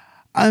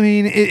 I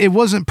mean, it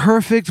wasn't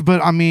perfect,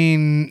 but, I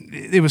mean,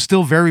 it was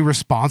still very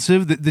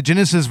responsive. The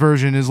Genesis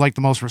version is like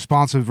the most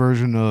responsive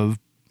version of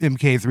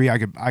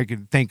MK3 I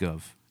could think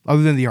of,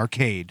 other than the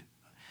arcade.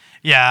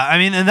 Yeah, I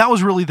mean, and that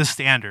was really the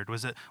standard.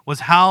 Was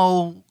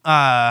how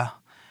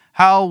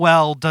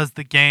well does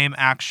the game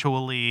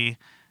actually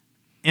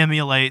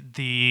emulate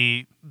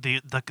the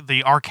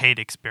arcade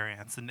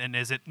experience, and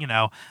is it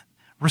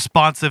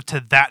responsive to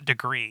that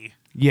degree?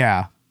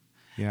 Yeah.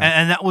 Yeah.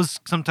 And that was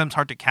sometimes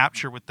hard to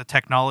capture with the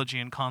technology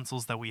and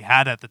consoles that we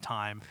had at the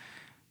time.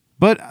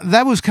 But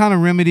that was kind of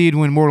remedied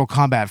when Mortal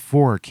Kombat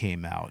 4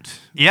 came out.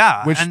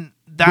 Yeah, and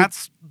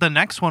that's the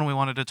next one we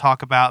wanted to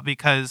talk about,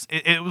 because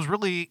it was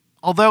really,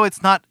 although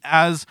it's not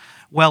as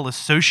well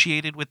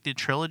associated with the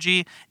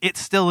trilogy, it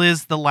still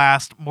is the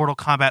last Mortal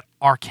Kombat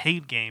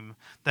arcade game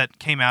that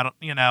came out,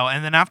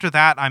 and then after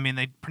that, I mean,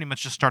 they pretty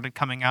much just started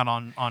coming out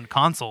on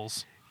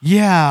consoles.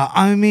 Yeah,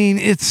 I mean,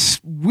 it's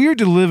weird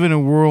to live in a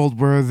world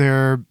where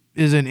there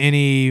isn't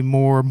any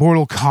more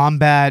Mortal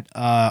Kombat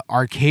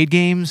arcade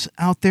games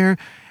out there.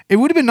 It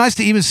would have been nice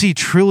to even see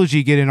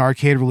Trilogy get an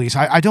arcade release.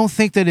 I don't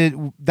think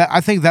I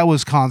think that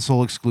was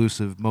console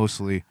exclusive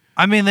mostly.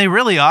 I mean, they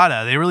really ought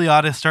to. They really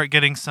ought to start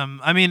getting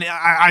some. I mean,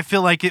 I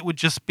feel like it would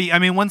just be. I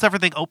mean, once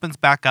everything opens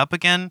back up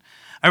again,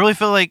 I really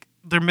feel like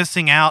they're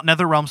missing out.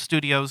 NetherRealm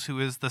Studios, who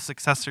is the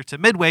successor to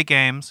Midway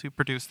Games, who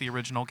produced the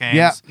original games.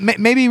 Yeah,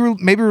 maybe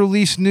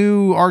release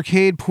new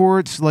arcade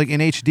ports like in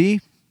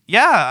HD.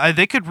 Yeah,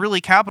 they could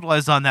really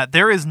capitalize on that.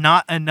 There is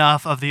not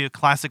enough of the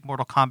classic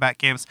Mortal Kombat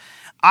games.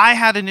 I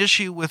had an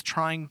issue with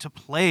trying to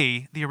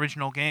play the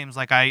original games.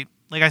 Like I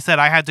said,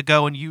 I had to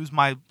go and use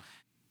my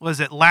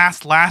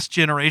last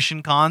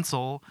generation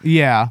console.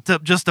 Yeah.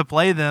 To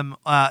play them.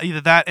 Either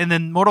that, and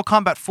then Mortal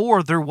Kombat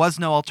 4, there was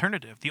no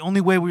alternative. The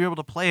only way we were able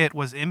to play it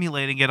was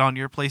emulating it on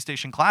your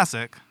PlayStation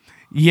Classic.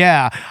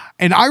 Yeah,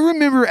 and I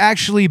remember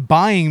actually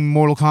buying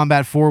Mortal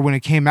Kombat 4 when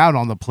it came out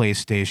on the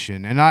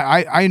PlayStation, and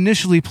I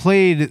initially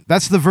played,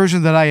 that's the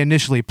version that I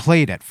initially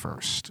played at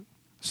first,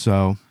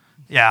 so.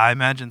 Yeah, I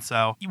imagine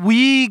so.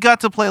 We got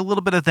to play a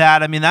little bit of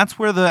that. I mean, that's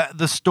where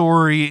the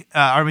story,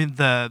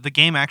 the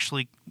game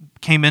actually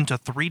came into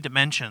 3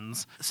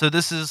 dimensions. So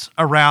this is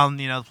around,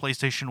 the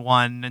PlayStation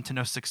 1,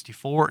 Nintendo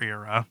 64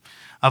 era,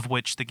 of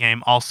which the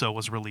game also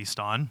was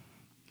released on.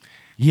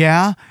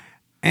 Yeah,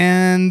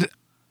 and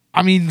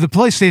I mean, the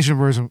PlayStation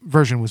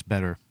version was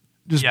better,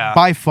 just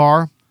by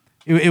far.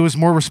 It was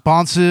more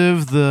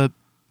responsive. The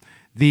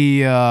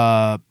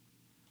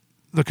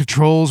the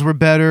controls were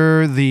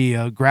better. The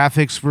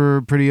graphics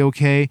were pretty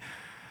okay.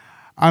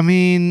 I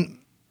mean,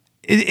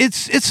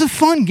 it's a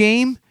fun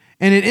game,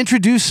 and it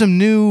introduced some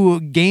new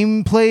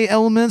gameplay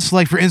elements,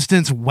 like, for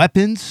instance,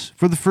 weapons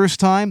for the first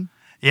time.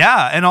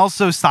 Yeah, and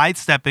also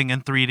sidestepping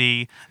in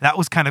 3D. That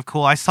was kind of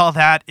cool. I saw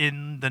that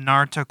in the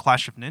Naruto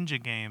Clash of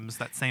Ninja games,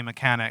 that same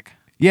mechanic.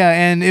 Yeah,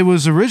 and it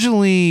was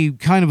originally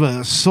kind of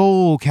a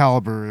Soul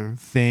Calibur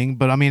thing,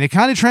 but I mean, it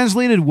kind of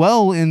translated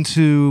well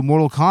into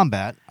Mortal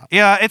Kombat.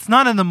 Yeah, it's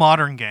not in the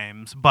modern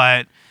games,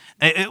 but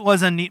it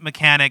was a neat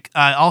mechanic.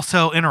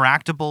 Also,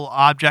 interactable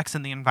objects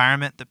in the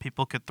environment that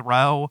people could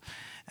throw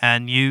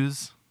and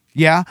use.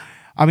 Yeah,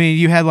 I mean,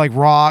 you had like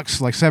rocks,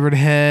 like severed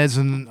heads,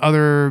 and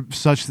other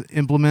such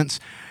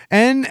implements.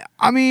 And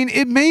I mean,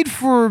 it made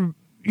for,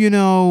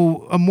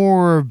 a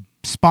more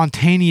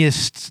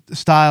spontaneous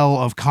style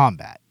of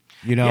combat.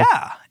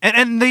 Yeah,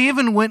 and they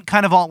even went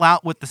kind of all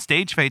out with the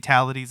stage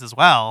fatalities as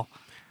well.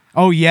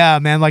 Oh yeah,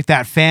 man, like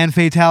that fan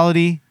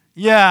fatality.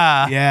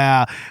 Yeah.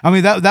 Yeah. I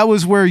mean, that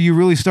was where you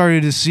really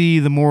started to see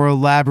the more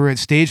elaborate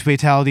stage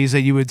fatalities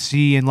that you would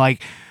see in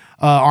like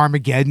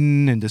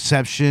Armageddon and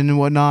Deception and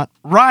whatnot.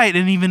 Right,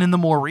 and even in the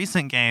more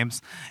recent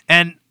games.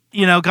 And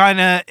kind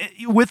of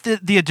with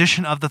the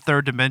addition of the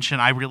third dimension,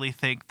 I really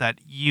think that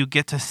you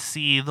get to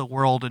see the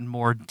world in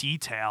more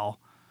detail.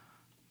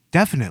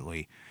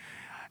 Definitely.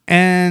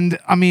 And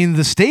I mean,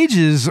 the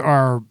stages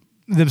are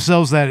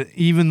themselves, that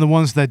even the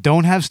ones that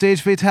don't have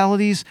stage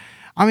fatalities,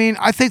 I mean,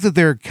 I think that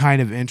they're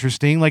kind of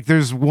interesting. Like,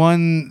 there's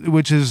one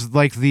which is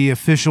like the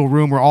official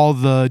room where all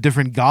the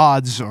different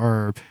gods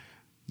are,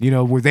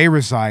 where they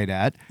reside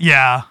at.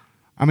 Yeah.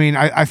 I mean,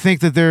 I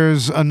think that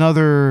there's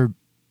another.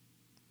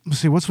 Let's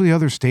see, what's the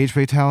other stage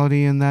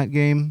fatality in that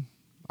game?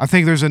 I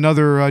think there's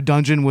another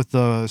dungeon with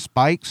the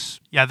spikes.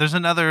 Yeah, there's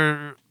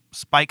another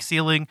spike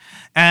ceiling,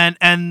 and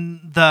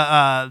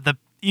the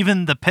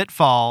even the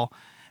pitfall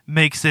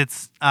makes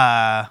its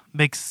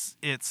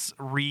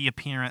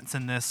reappearance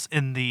in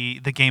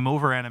the game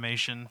over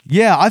animation.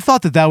 Yeah, I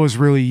thought that was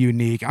really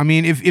unique. I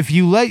mean, if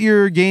you let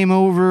your game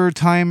over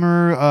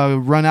timer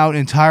run out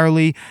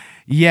entirely,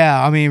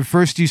 yeah, I mean,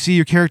 first you see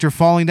your character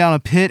falling down a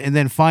pit, and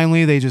then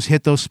finally they just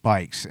hit those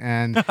spikes,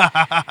 and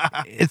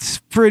it's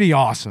pretty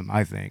awesome,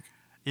 I think.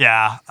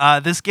 Yeah,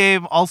 this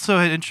game also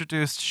had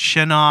introduced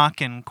Shinnok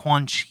and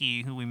Quan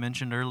Chi, who we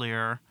mentioned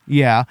earlier.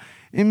 Yeah,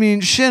 I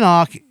mean,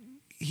 Shinnok,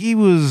 he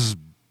was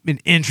an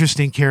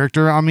interesting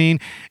character. I mean,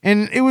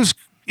 and it was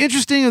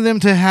interesting of them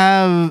to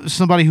have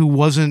somebody who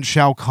wasn't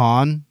Shao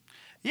Kahn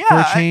for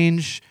a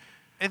change.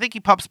 I think he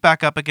pops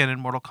back up again in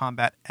Mortal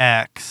Kombat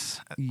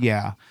X.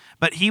 Yeah.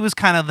 But he was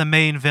kind of the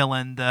main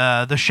villain,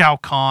 the Shao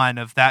Kahn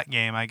of that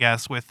game, I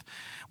guess, with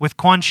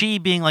Quan Chi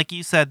being, like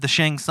you said, the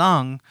Shang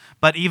Tsung,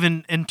 but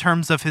even in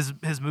terms of his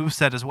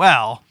moveset as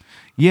well.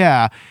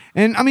 Yeah,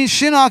 and I mean,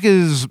 Shinnok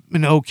is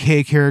an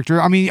okay character.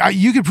 I mean,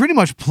 you could pretty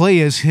much play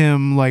as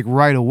him like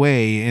right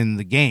away in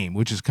the game,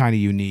 which is kind of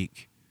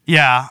unique.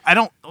 Yeah,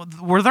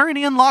 were there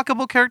any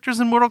unlockable characters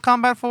in Mortal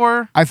Kombat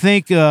 4? I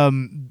think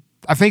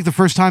the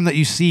first time that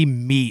you see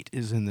Meat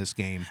is in this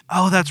game.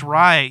 Oh, that's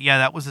right. Yeah,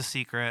 that was a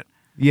secret.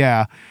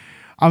 Yeah,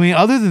 I mean,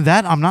 other than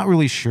that, I'm not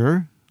really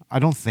sure. I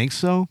don't think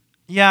so.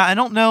 Yeah, I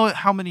don't know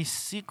how many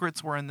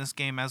secrets were in this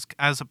game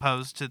as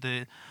opposed to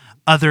the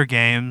other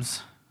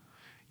games.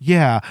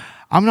 Yeah,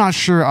 I'm not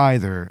sure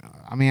either.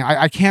 I mean,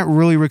 I can't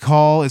really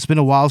recall. It's been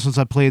a while since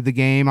I played the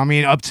game. I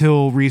mean, up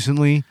till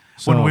recently.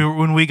 So.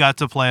 When we got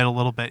to play it a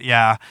little bit,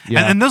 yeah.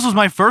 And this was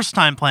my first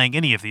time playing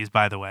any of these,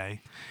 by the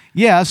way.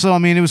 Yeah, so I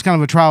mean, it was kind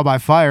of a trial by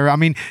fire. I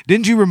mean,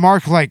 didn't you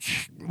remark, like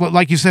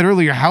you said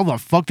earlier, how the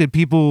fuck did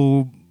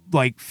people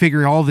like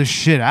figure all this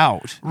shit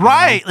out?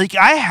 Right, like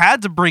I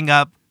had to bring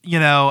up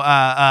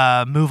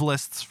move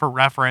lists for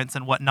reference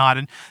and whatnot,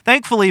 and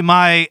thankfully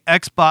my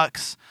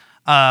Xbox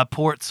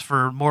ports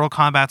for Mortal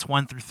Kombat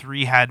 1 through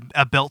 3 had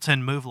a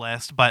built-in move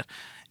list, but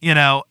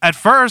at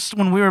first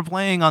when we were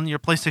playing on your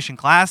PlayStation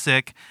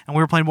Classic and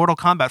we were playing Mortal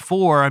Kombat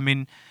 4, I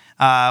mean,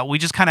 we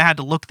just kind of had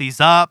to look these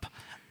up.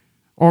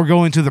 Or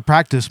go into the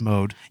practice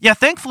mode. Yeah,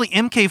 thankfully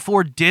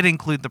MK4 did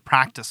include the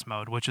practice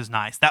mode, which is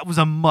nice. That was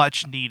a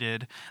much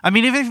needed. I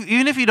mean,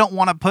 even if you don't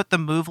want to put the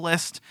move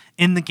list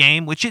in the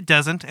game, which it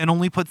doesn't, it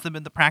only puts them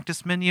in the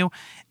practice menu,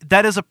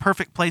 that is a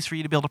perfect place for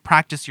you to be able to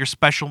practice your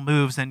special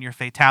moves and your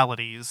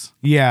fatalities.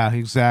 Yeah,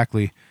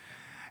 exactly.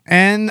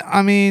 And,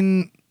 I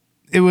mean,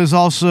 it was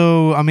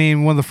also, I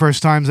mean, one of the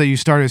first times that you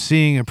started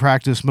seeing a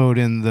practice mode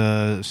in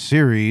the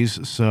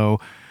series,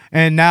 so...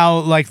 And now,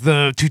 like,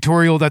 the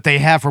tutorial that they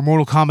have for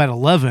Mortal Kombat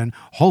 11,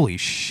 holy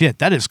shit,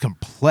 that is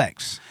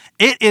complex.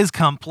 It is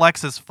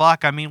complex as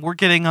fuck. I mean, we're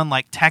getting on,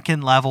 like,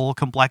 Tekken level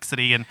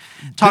complexity and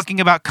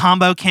talking about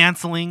combo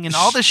canceling and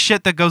all this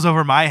shit that goes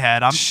over my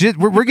head.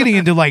 We're getting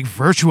into, like,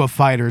 Virtua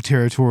Fighter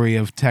territory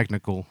of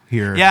technical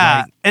here.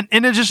 Yeah, right? And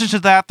in addition to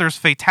that, there's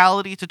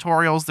fatality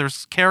tutorials,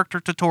 there's character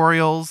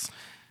tutorials.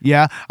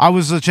 Yeah, I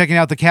was checking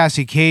out the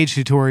Cassie Cage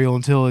tutorial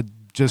until it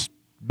just...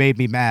 made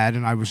me mad,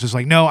 and I was just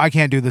like, no, I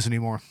can't do this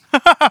anymore.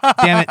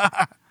 Damn it.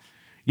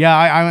 Yeah,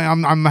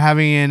 I'm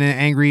having an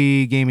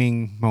angry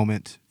gaming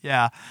moment.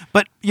 Yeah.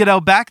 But,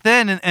 back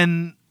then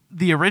in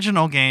the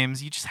original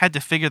games, you just had to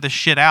figure this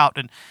shit out.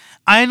 And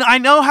I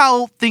know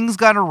how things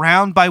got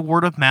around by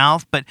word of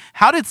mouth, but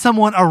how did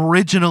someone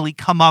originally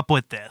come up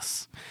with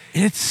this?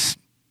 It's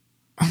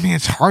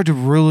hard to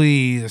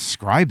really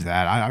describe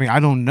that. I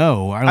don't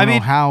know. I don't know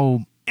how.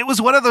 It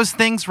was one of those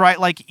things, right?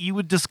 Like, you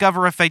would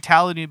discover a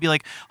fatality and be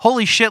like,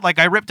 holy shit, like,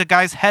 I ripped a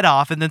guy's head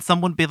off. And then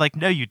someone would be like,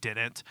 no, you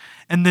didn't.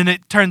 And then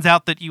it turns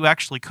out that you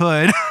actually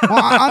could.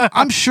 Well,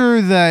 I'm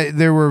sure that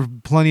there were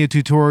plenty of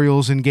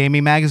tutorials in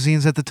gaming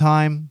magazines at the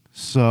time.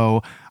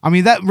 So,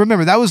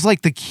 that was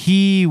like the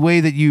key way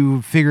that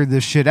you figured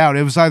this shit out.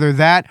 It was either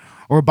that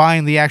or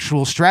buying the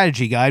actual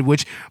strategy guide,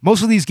 which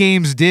most of these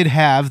games did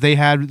have. They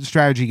had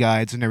strategy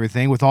guides and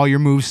everything with all your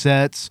move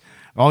sets,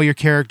 all your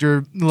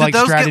character Did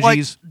those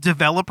strategies. get,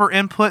 developer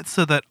input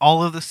so that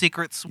all of the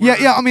secrets were...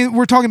 Yeah.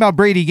 We're talking about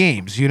Brady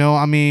Games.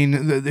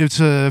 It's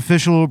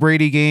official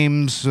Brady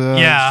Games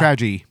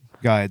strategy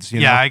guides.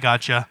 Yeah, I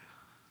gotcha.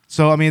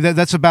 So,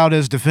 that's about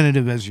as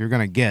definitive as you're going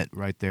to get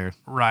right there.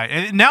 Right.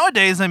 And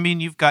nowadays,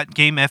 you've got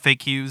game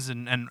FAQs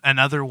and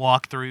other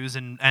walkthroughs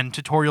and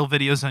tutorial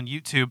videos on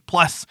YouTube,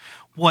 plus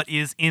what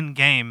is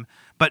in-game.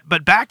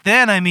 But back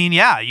then,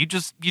 you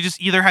just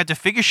either had to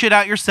figure shit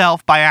out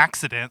yourself by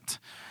accident,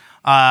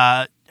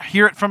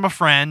 hear it from a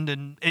friend,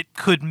 and it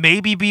could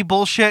maybe be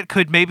bullshit,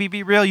 could maybe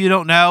be real, you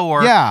don't know,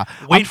 or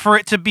wait for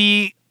it to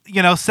be...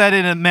 set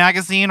in a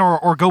magazine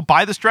or go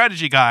buy the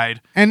strategy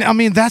guide. And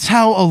that's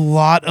how a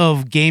lot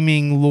of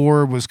gaming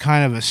lore was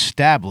kind of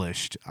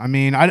established.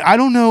 I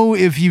don't know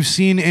if you've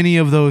seen any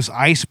of those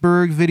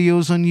iceberg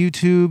videos on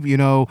YouTube,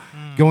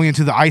 going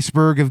into the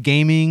iceberg of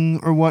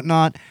gaming or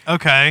whatnot.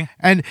 Okay.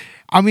 And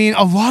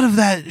a lot of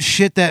that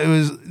shit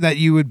that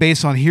you would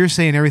base on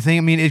hearsay and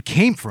everything, it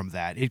came from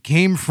that. It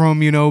came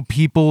from,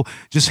 people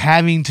just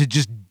having to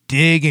just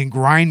dig and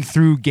grind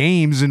through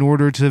games in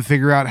order to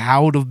figure out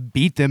how to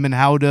beat them and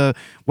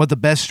what the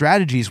best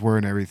strategies were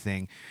and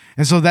everything.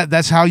 And so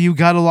that's how you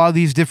got a lot of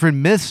these different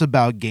myths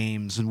about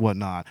games and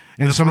whatnot.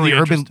 And that's some really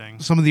of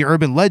the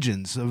urban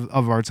legends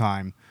of our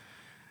time.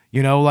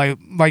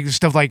 Like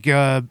stuff like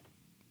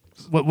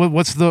what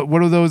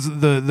are those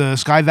the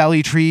Sky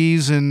Valley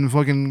trees in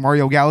fucking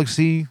Mario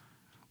Galaxy,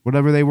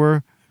 whatever they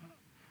were.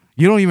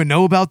 You don't even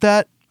know about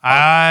that?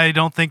 I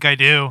don't think I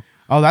do.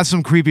 Oh, that's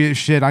some creepy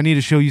shit. I need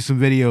to show you some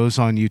videos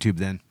on YouTube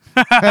then.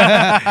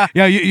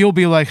 Yeah, you'll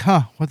be like,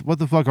 huh, what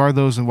the fuck are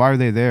those and why are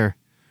they there?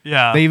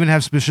 Yeah. They even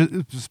have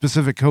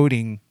specific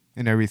coding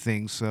and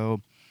everything.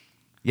 So,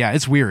 yeah,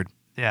 it's weird.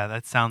 Yeah,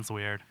 that sounds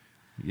weird.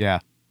 Yeah.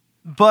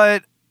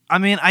 But,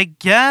 I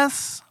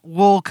guess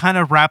we'll kind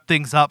of wrap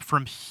things up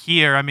from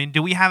here.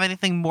 Do we have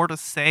anything more to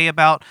say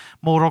about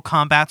Mortal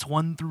Kombat's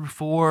 1 through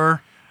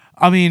 4?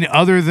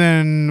 Other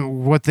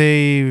than what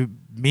they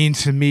mean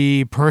to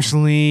me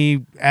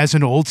personally as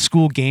an old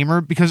school gamer,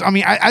 because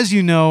as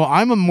you know,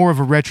 I'm more of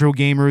a retro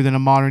gamer than a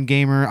modern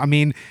gamer.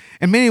 In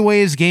many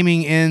ways,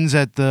 gaming ends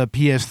at the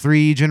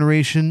PS3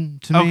 generation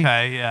to me.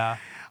 Okay, yeah.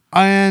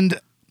 And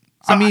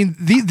so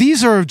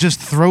these are just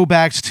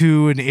throwbacks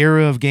to an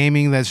era of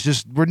gaming that's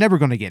just we're never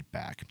going to get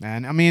back,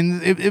 man.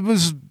 It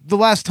was the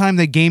last time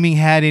that gaming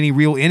had any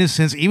real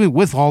innocence, even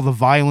with all the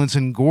violence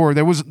and gore.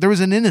 There was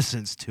an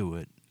innocence to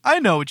it. I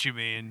know what you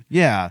mean.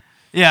 Yeah.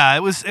 Yeah,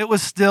 it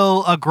was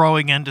still a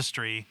growing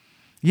industry.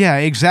 Yeah,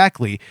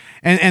 exactly.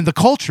 And the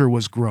culture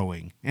was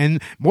growing.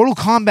 And Mortal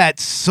Kombat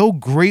so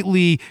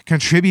greatly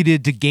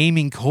contributed to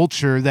gaming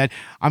culture that,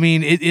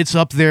 it's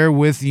up there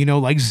with,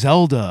 like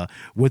Zelda,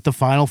 with the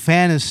Final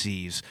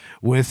Fantasies,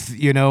 with,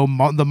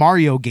 the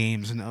Mario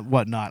games and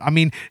whatnot.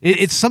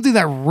 It's something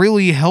that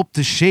really helped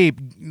to shape,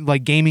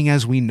 like, gaming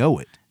as we know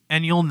it.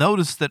 And you'll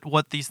notice that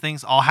what these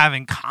things all have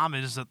in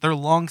common is that they're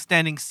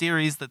long-standing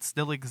series that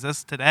still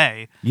exist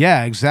today.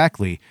 Yeah,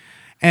 exactly.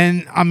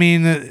 And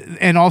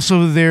and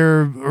also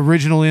their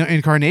original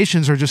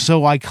incarnations are just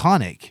so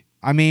iconic.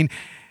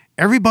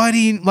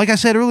 Everybody, like I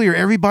said earlier,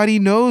 everybody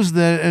knows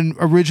an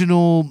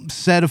original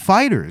set of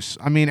fighters.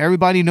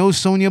 Everybody knows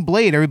Sonya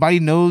Blade. Everybody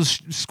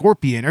knows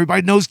Scorpion.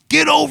 Everybody knows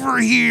Get Over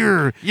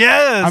Here.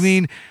 Yes.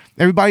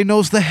 Everybody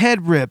knows the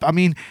head rip.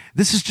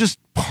 This is just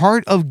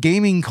part of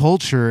gaming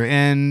culture,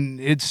 and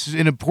it's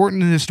an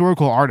important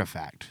historical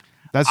artifact.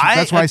 That's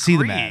why I see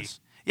them as.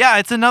 Yeah,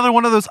 it's another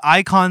one of those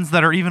icons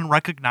that are even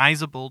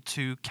recognizable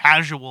to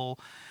casual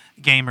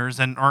gamers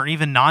or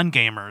even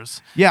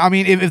non-gamers. Yeah,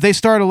 if they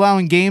start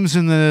allowing games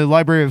in the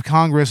Library of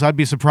Congress, I'd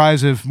be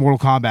surprised if Mortal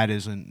Kombat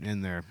isn't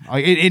in there.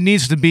 It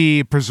needs to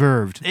be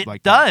preserved.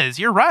 It does.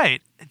 You're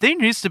right.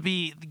 Games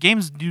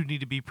do need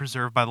to be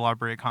preserved by the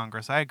Library of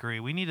Congress. I agree.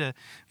 We need to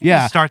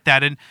start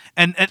that and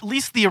at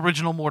least the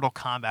original Mortal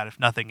Kombat, if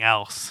nothing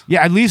else.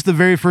 Yeah, at least the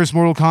very first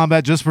Mortal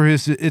Kombat, just for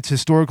its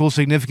historical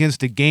significance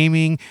to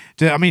gaming.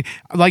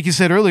 Like you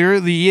said earlier,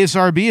 the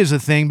ESRB is a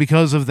thing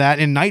because of that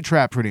in Night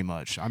Trap, pretty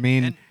much.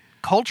 And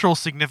cultural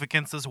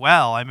significance as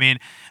well.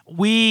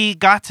 We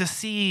got to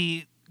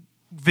see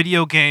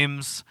video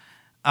games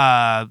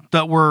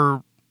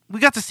we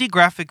got to see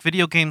graphic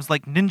video games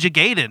like Ninja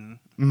Gaiden.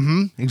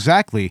 Mm-hmm,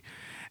 exactly.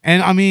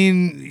 And I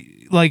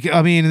mean, As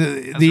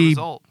a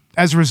result.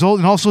 As a result,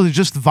 and also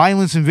just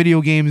violence in video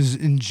games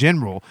in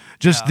general,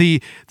 just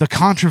the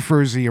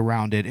controversy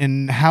around it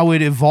and how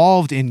it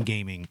evolved in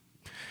gaming.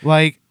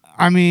 Like,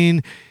 I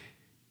mean,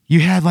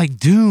 you had like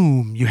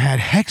Doom, you had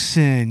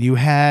Hexen, you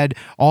had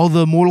all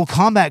the Mortal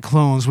Kombat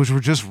clones, which were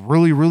just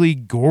really, really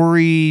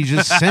gory,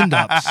 just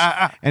send-ups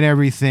and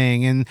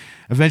everything. And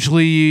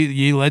eventually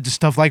you led to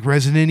stuff like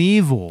Resident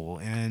Evil,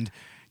 and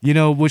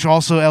which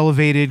also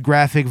elevated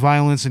graphic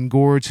violence and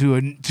gore to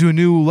a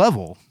new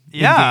level.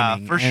 Yeah, in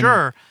gaming. for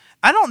sure.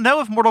 I don't know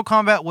if Mortal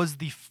Kombat was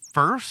the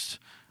first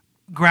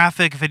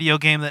graphic video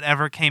game that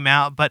ever came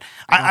out, but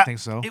I don't think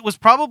so. It was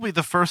probably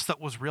the first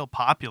that was real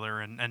popular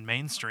and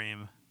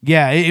mainstream.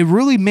 Yeah, it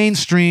really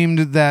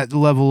mainstreamed that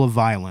level of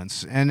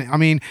violence. And I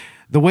mean,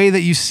 the way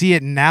that you see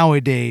it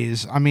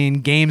nowadays, I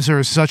mean, games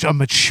are such a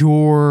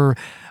mature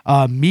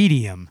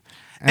medium.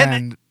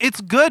 And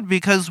it's good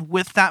because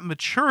with that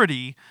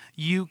maturity,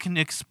 you can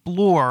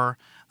explore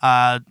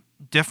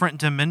different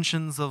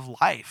dimensions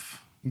of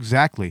life.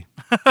 Exactly.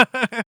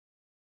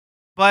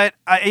 But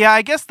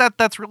I guess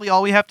that's really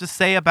all we have to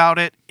say about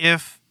it.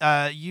 If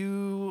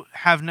you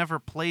have never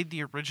played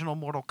the original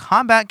Mortal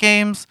Kombat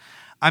games,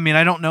 I mean,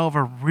 I don't know of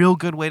a real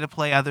good way to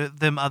play other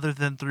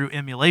than through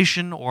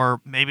emulation,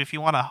 or maybe if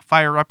you want to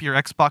fire up your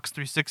Xbox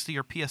 360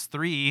 or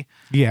PS3.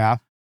 Yeah.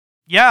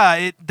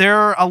 Yeah,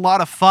 they're a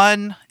lot of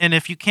fun, and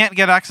if you can't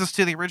get access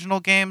to the original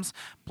games,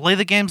 play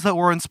the games that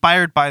were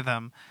inspired by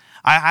them.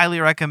 I highly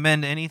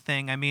recommend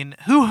anything. I mean,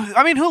 who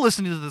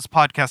listening to this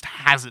podcast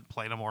hasn't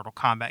played a Mortal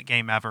Kombat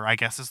game ever, I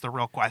guess is the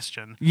real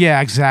question.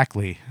 Yeah,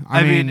 exactly.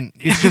 I mean,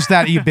 it's just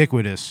that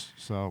ubiquitous.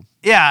 So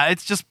yeah,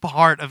 it's just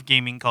part of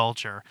gaming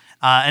culture.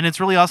 And it's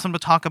really awesome to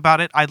talk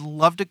about it. I'd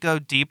love to go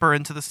deeper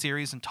into the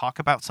series and talk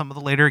about some of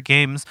the later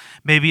games,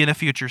 maybe in a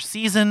future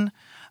season.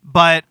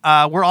 But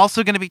we're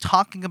also going to be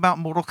talking about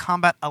Mortal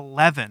Kombat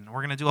 11. We're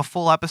going to do a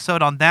full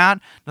episode on that,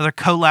 another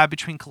collab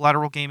between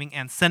Collateral Gaming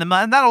and Cinema,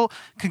 and that'll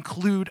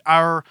conclude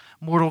our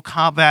Mortal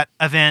Kombat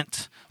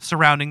event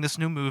surrounding this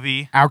new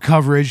movie. Our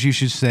coverage, you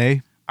should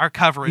say. Our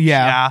coverage,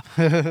 yeah.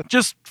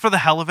 Just for the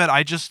hell of it,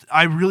 I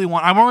only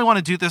want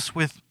to do this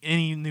with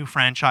any new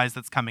franchise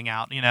that's coming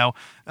out,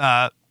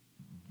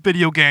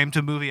 video game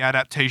to movie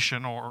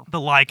adaptation or the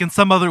like, in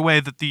some other way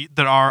that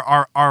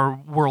our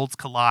worlds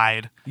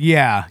collide.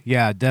 Yeah,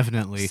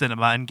 definitely.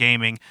 Cinema and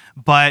gaming.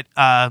 But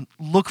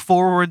look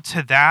forward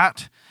to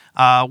that.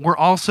 We're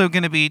also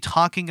going to be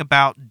talking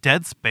about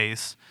Dead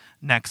Space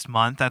next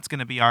month. That's going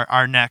to be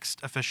our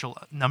next official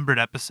numbered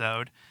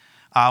episode.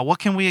 What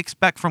can we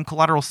expect from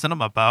Collateral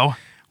Cinema, Bo?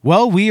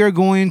 Well, we are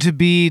going to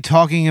be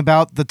talking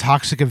about The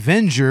Toxic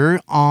Avenger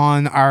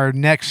on our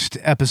next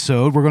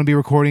episode. We're going to be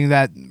recording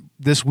that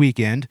this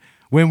weekend,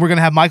 when we're going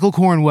to have Michael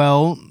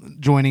Cornwell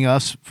joining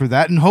us for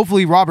that, and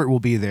hopefully Robert will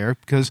be there,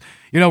 because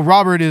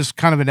Robert is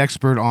kind of an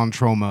expert on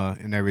trauma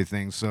and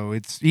everything, so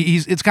it's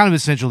kind of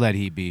essential that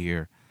he be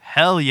here.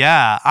 Hell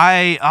yeah.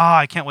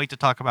 I can't wait to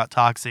talk about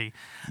Toxie.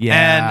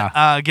 Yeah.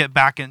 And get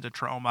back into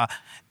trauma.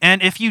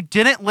 And if you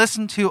didn't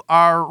listen to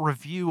our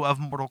review of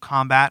Mortal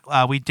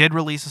Kombat, we did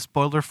release a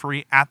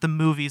spoiler-free At the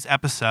Movies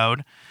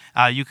episode.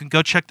 You can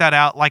go check that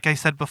out. Like I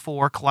said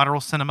before,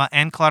 Collateral Cinema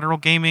and Collateral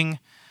Gaming.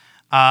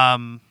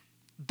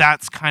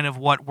 That's kind of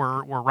what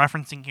we're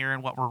referencing here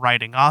and what we're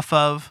writing off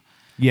of.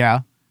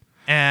 Yeah.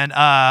 And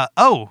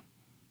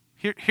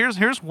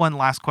here's one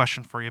last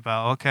question for you,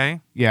 Bo. Okay.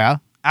 Yeah.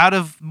 Out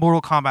of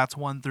Mortal Kombat's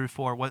 1 through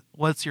 4,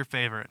 what's your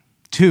favorite?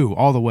 2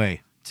 all the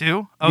way.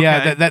 2? Okay.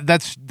 Yeah,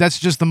 that's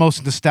just the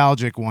most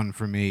nostalgic one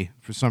for me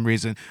for some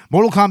reason.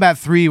 Mortal Kombat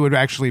 3 would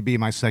actually be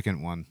my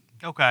second one.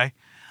 Okay.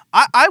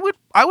 I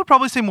would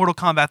probably say Mortal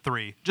Kombat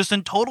 3. Just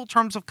in total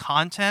terms of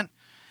content,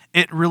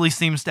 it really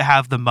seems to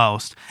have the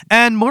most.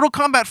 And Mortal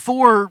Kombat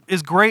 4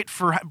 is great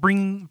for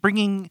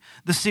bringing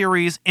the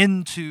series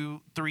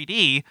into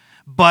 3D,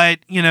 but,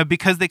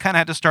 because they kind of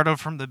had to start over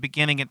from the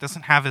beginning, it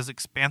doesn't have as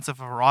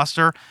expansive of a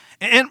roster.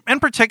 In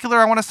particular,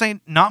 I want to say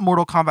not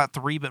Mortal Kombat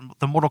 3, but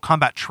the Mortal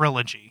Kombat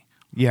trilogy.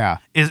 Yeah.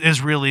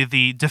 Is really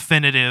the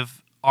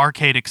definitive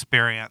arcade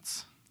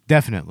experience.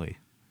 Definitely.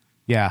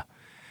 Yeah.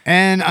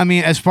 And, I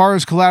mean, as far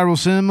as Collateral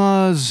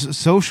Cinema's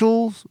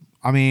socials,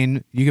 I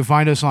mean, you can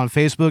find us on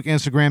Facebook,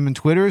 Instagram, and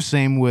Twitter.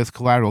 Same with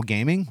Collateral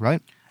Gaming,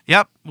 right?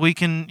 Yep.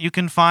 You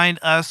can find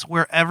us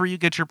wherever you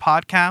get your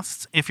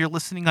podcasts. If you're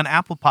listening on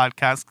Apple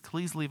Podcasts,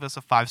 please leave us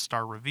a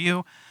 5-star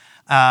review.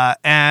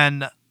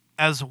 And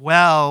as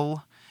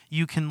well,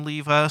 you can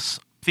leave us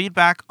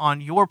feedback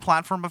on your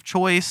platform of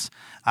choice.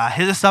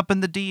 Hit us up in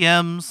the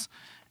DMs.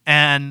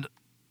 And,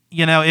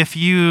 if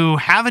you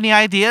have any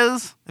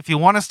ideas, if you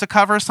want us to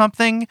cover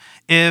something,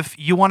 if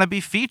you want to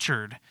be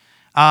featured,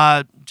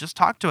 just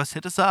talk to us.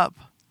 Hit us up.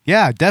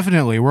 Yeah,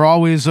 definitely. We're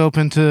always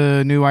open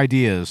to new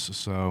ideas.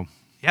 So.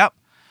 Yep.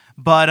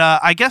 But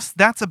I guess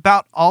that's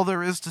about all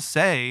there is to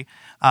say.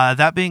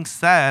 That being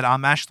said,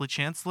 I'm Ashley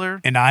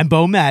Chancellor. And I'm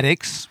Bo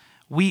Maddox.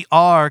 We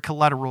are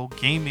Collateral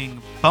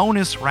Gaming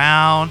Bonus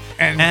Round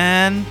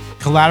and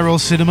Collateral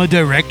Cinema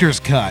Director's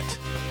Cut.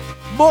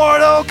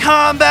 Mortal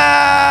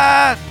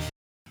Kombat!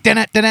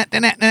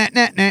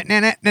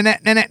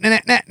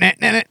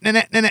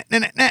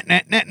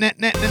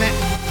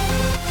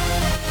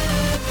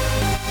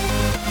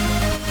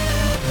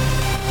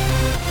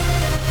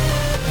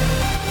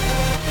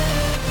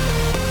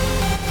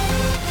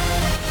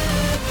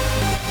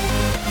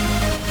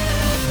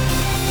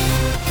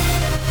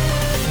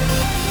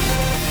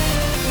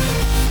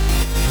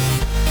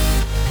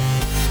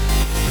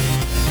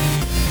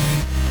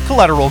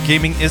 Collateral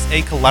Gaming is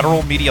a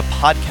Collateral Media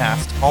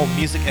podcast. All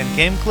music and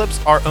game clips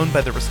are owned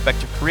by their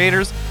respective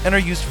creators and are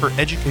used for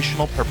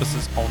educational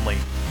purposes only.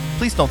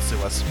 Please don't sue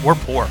us. We're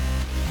poor.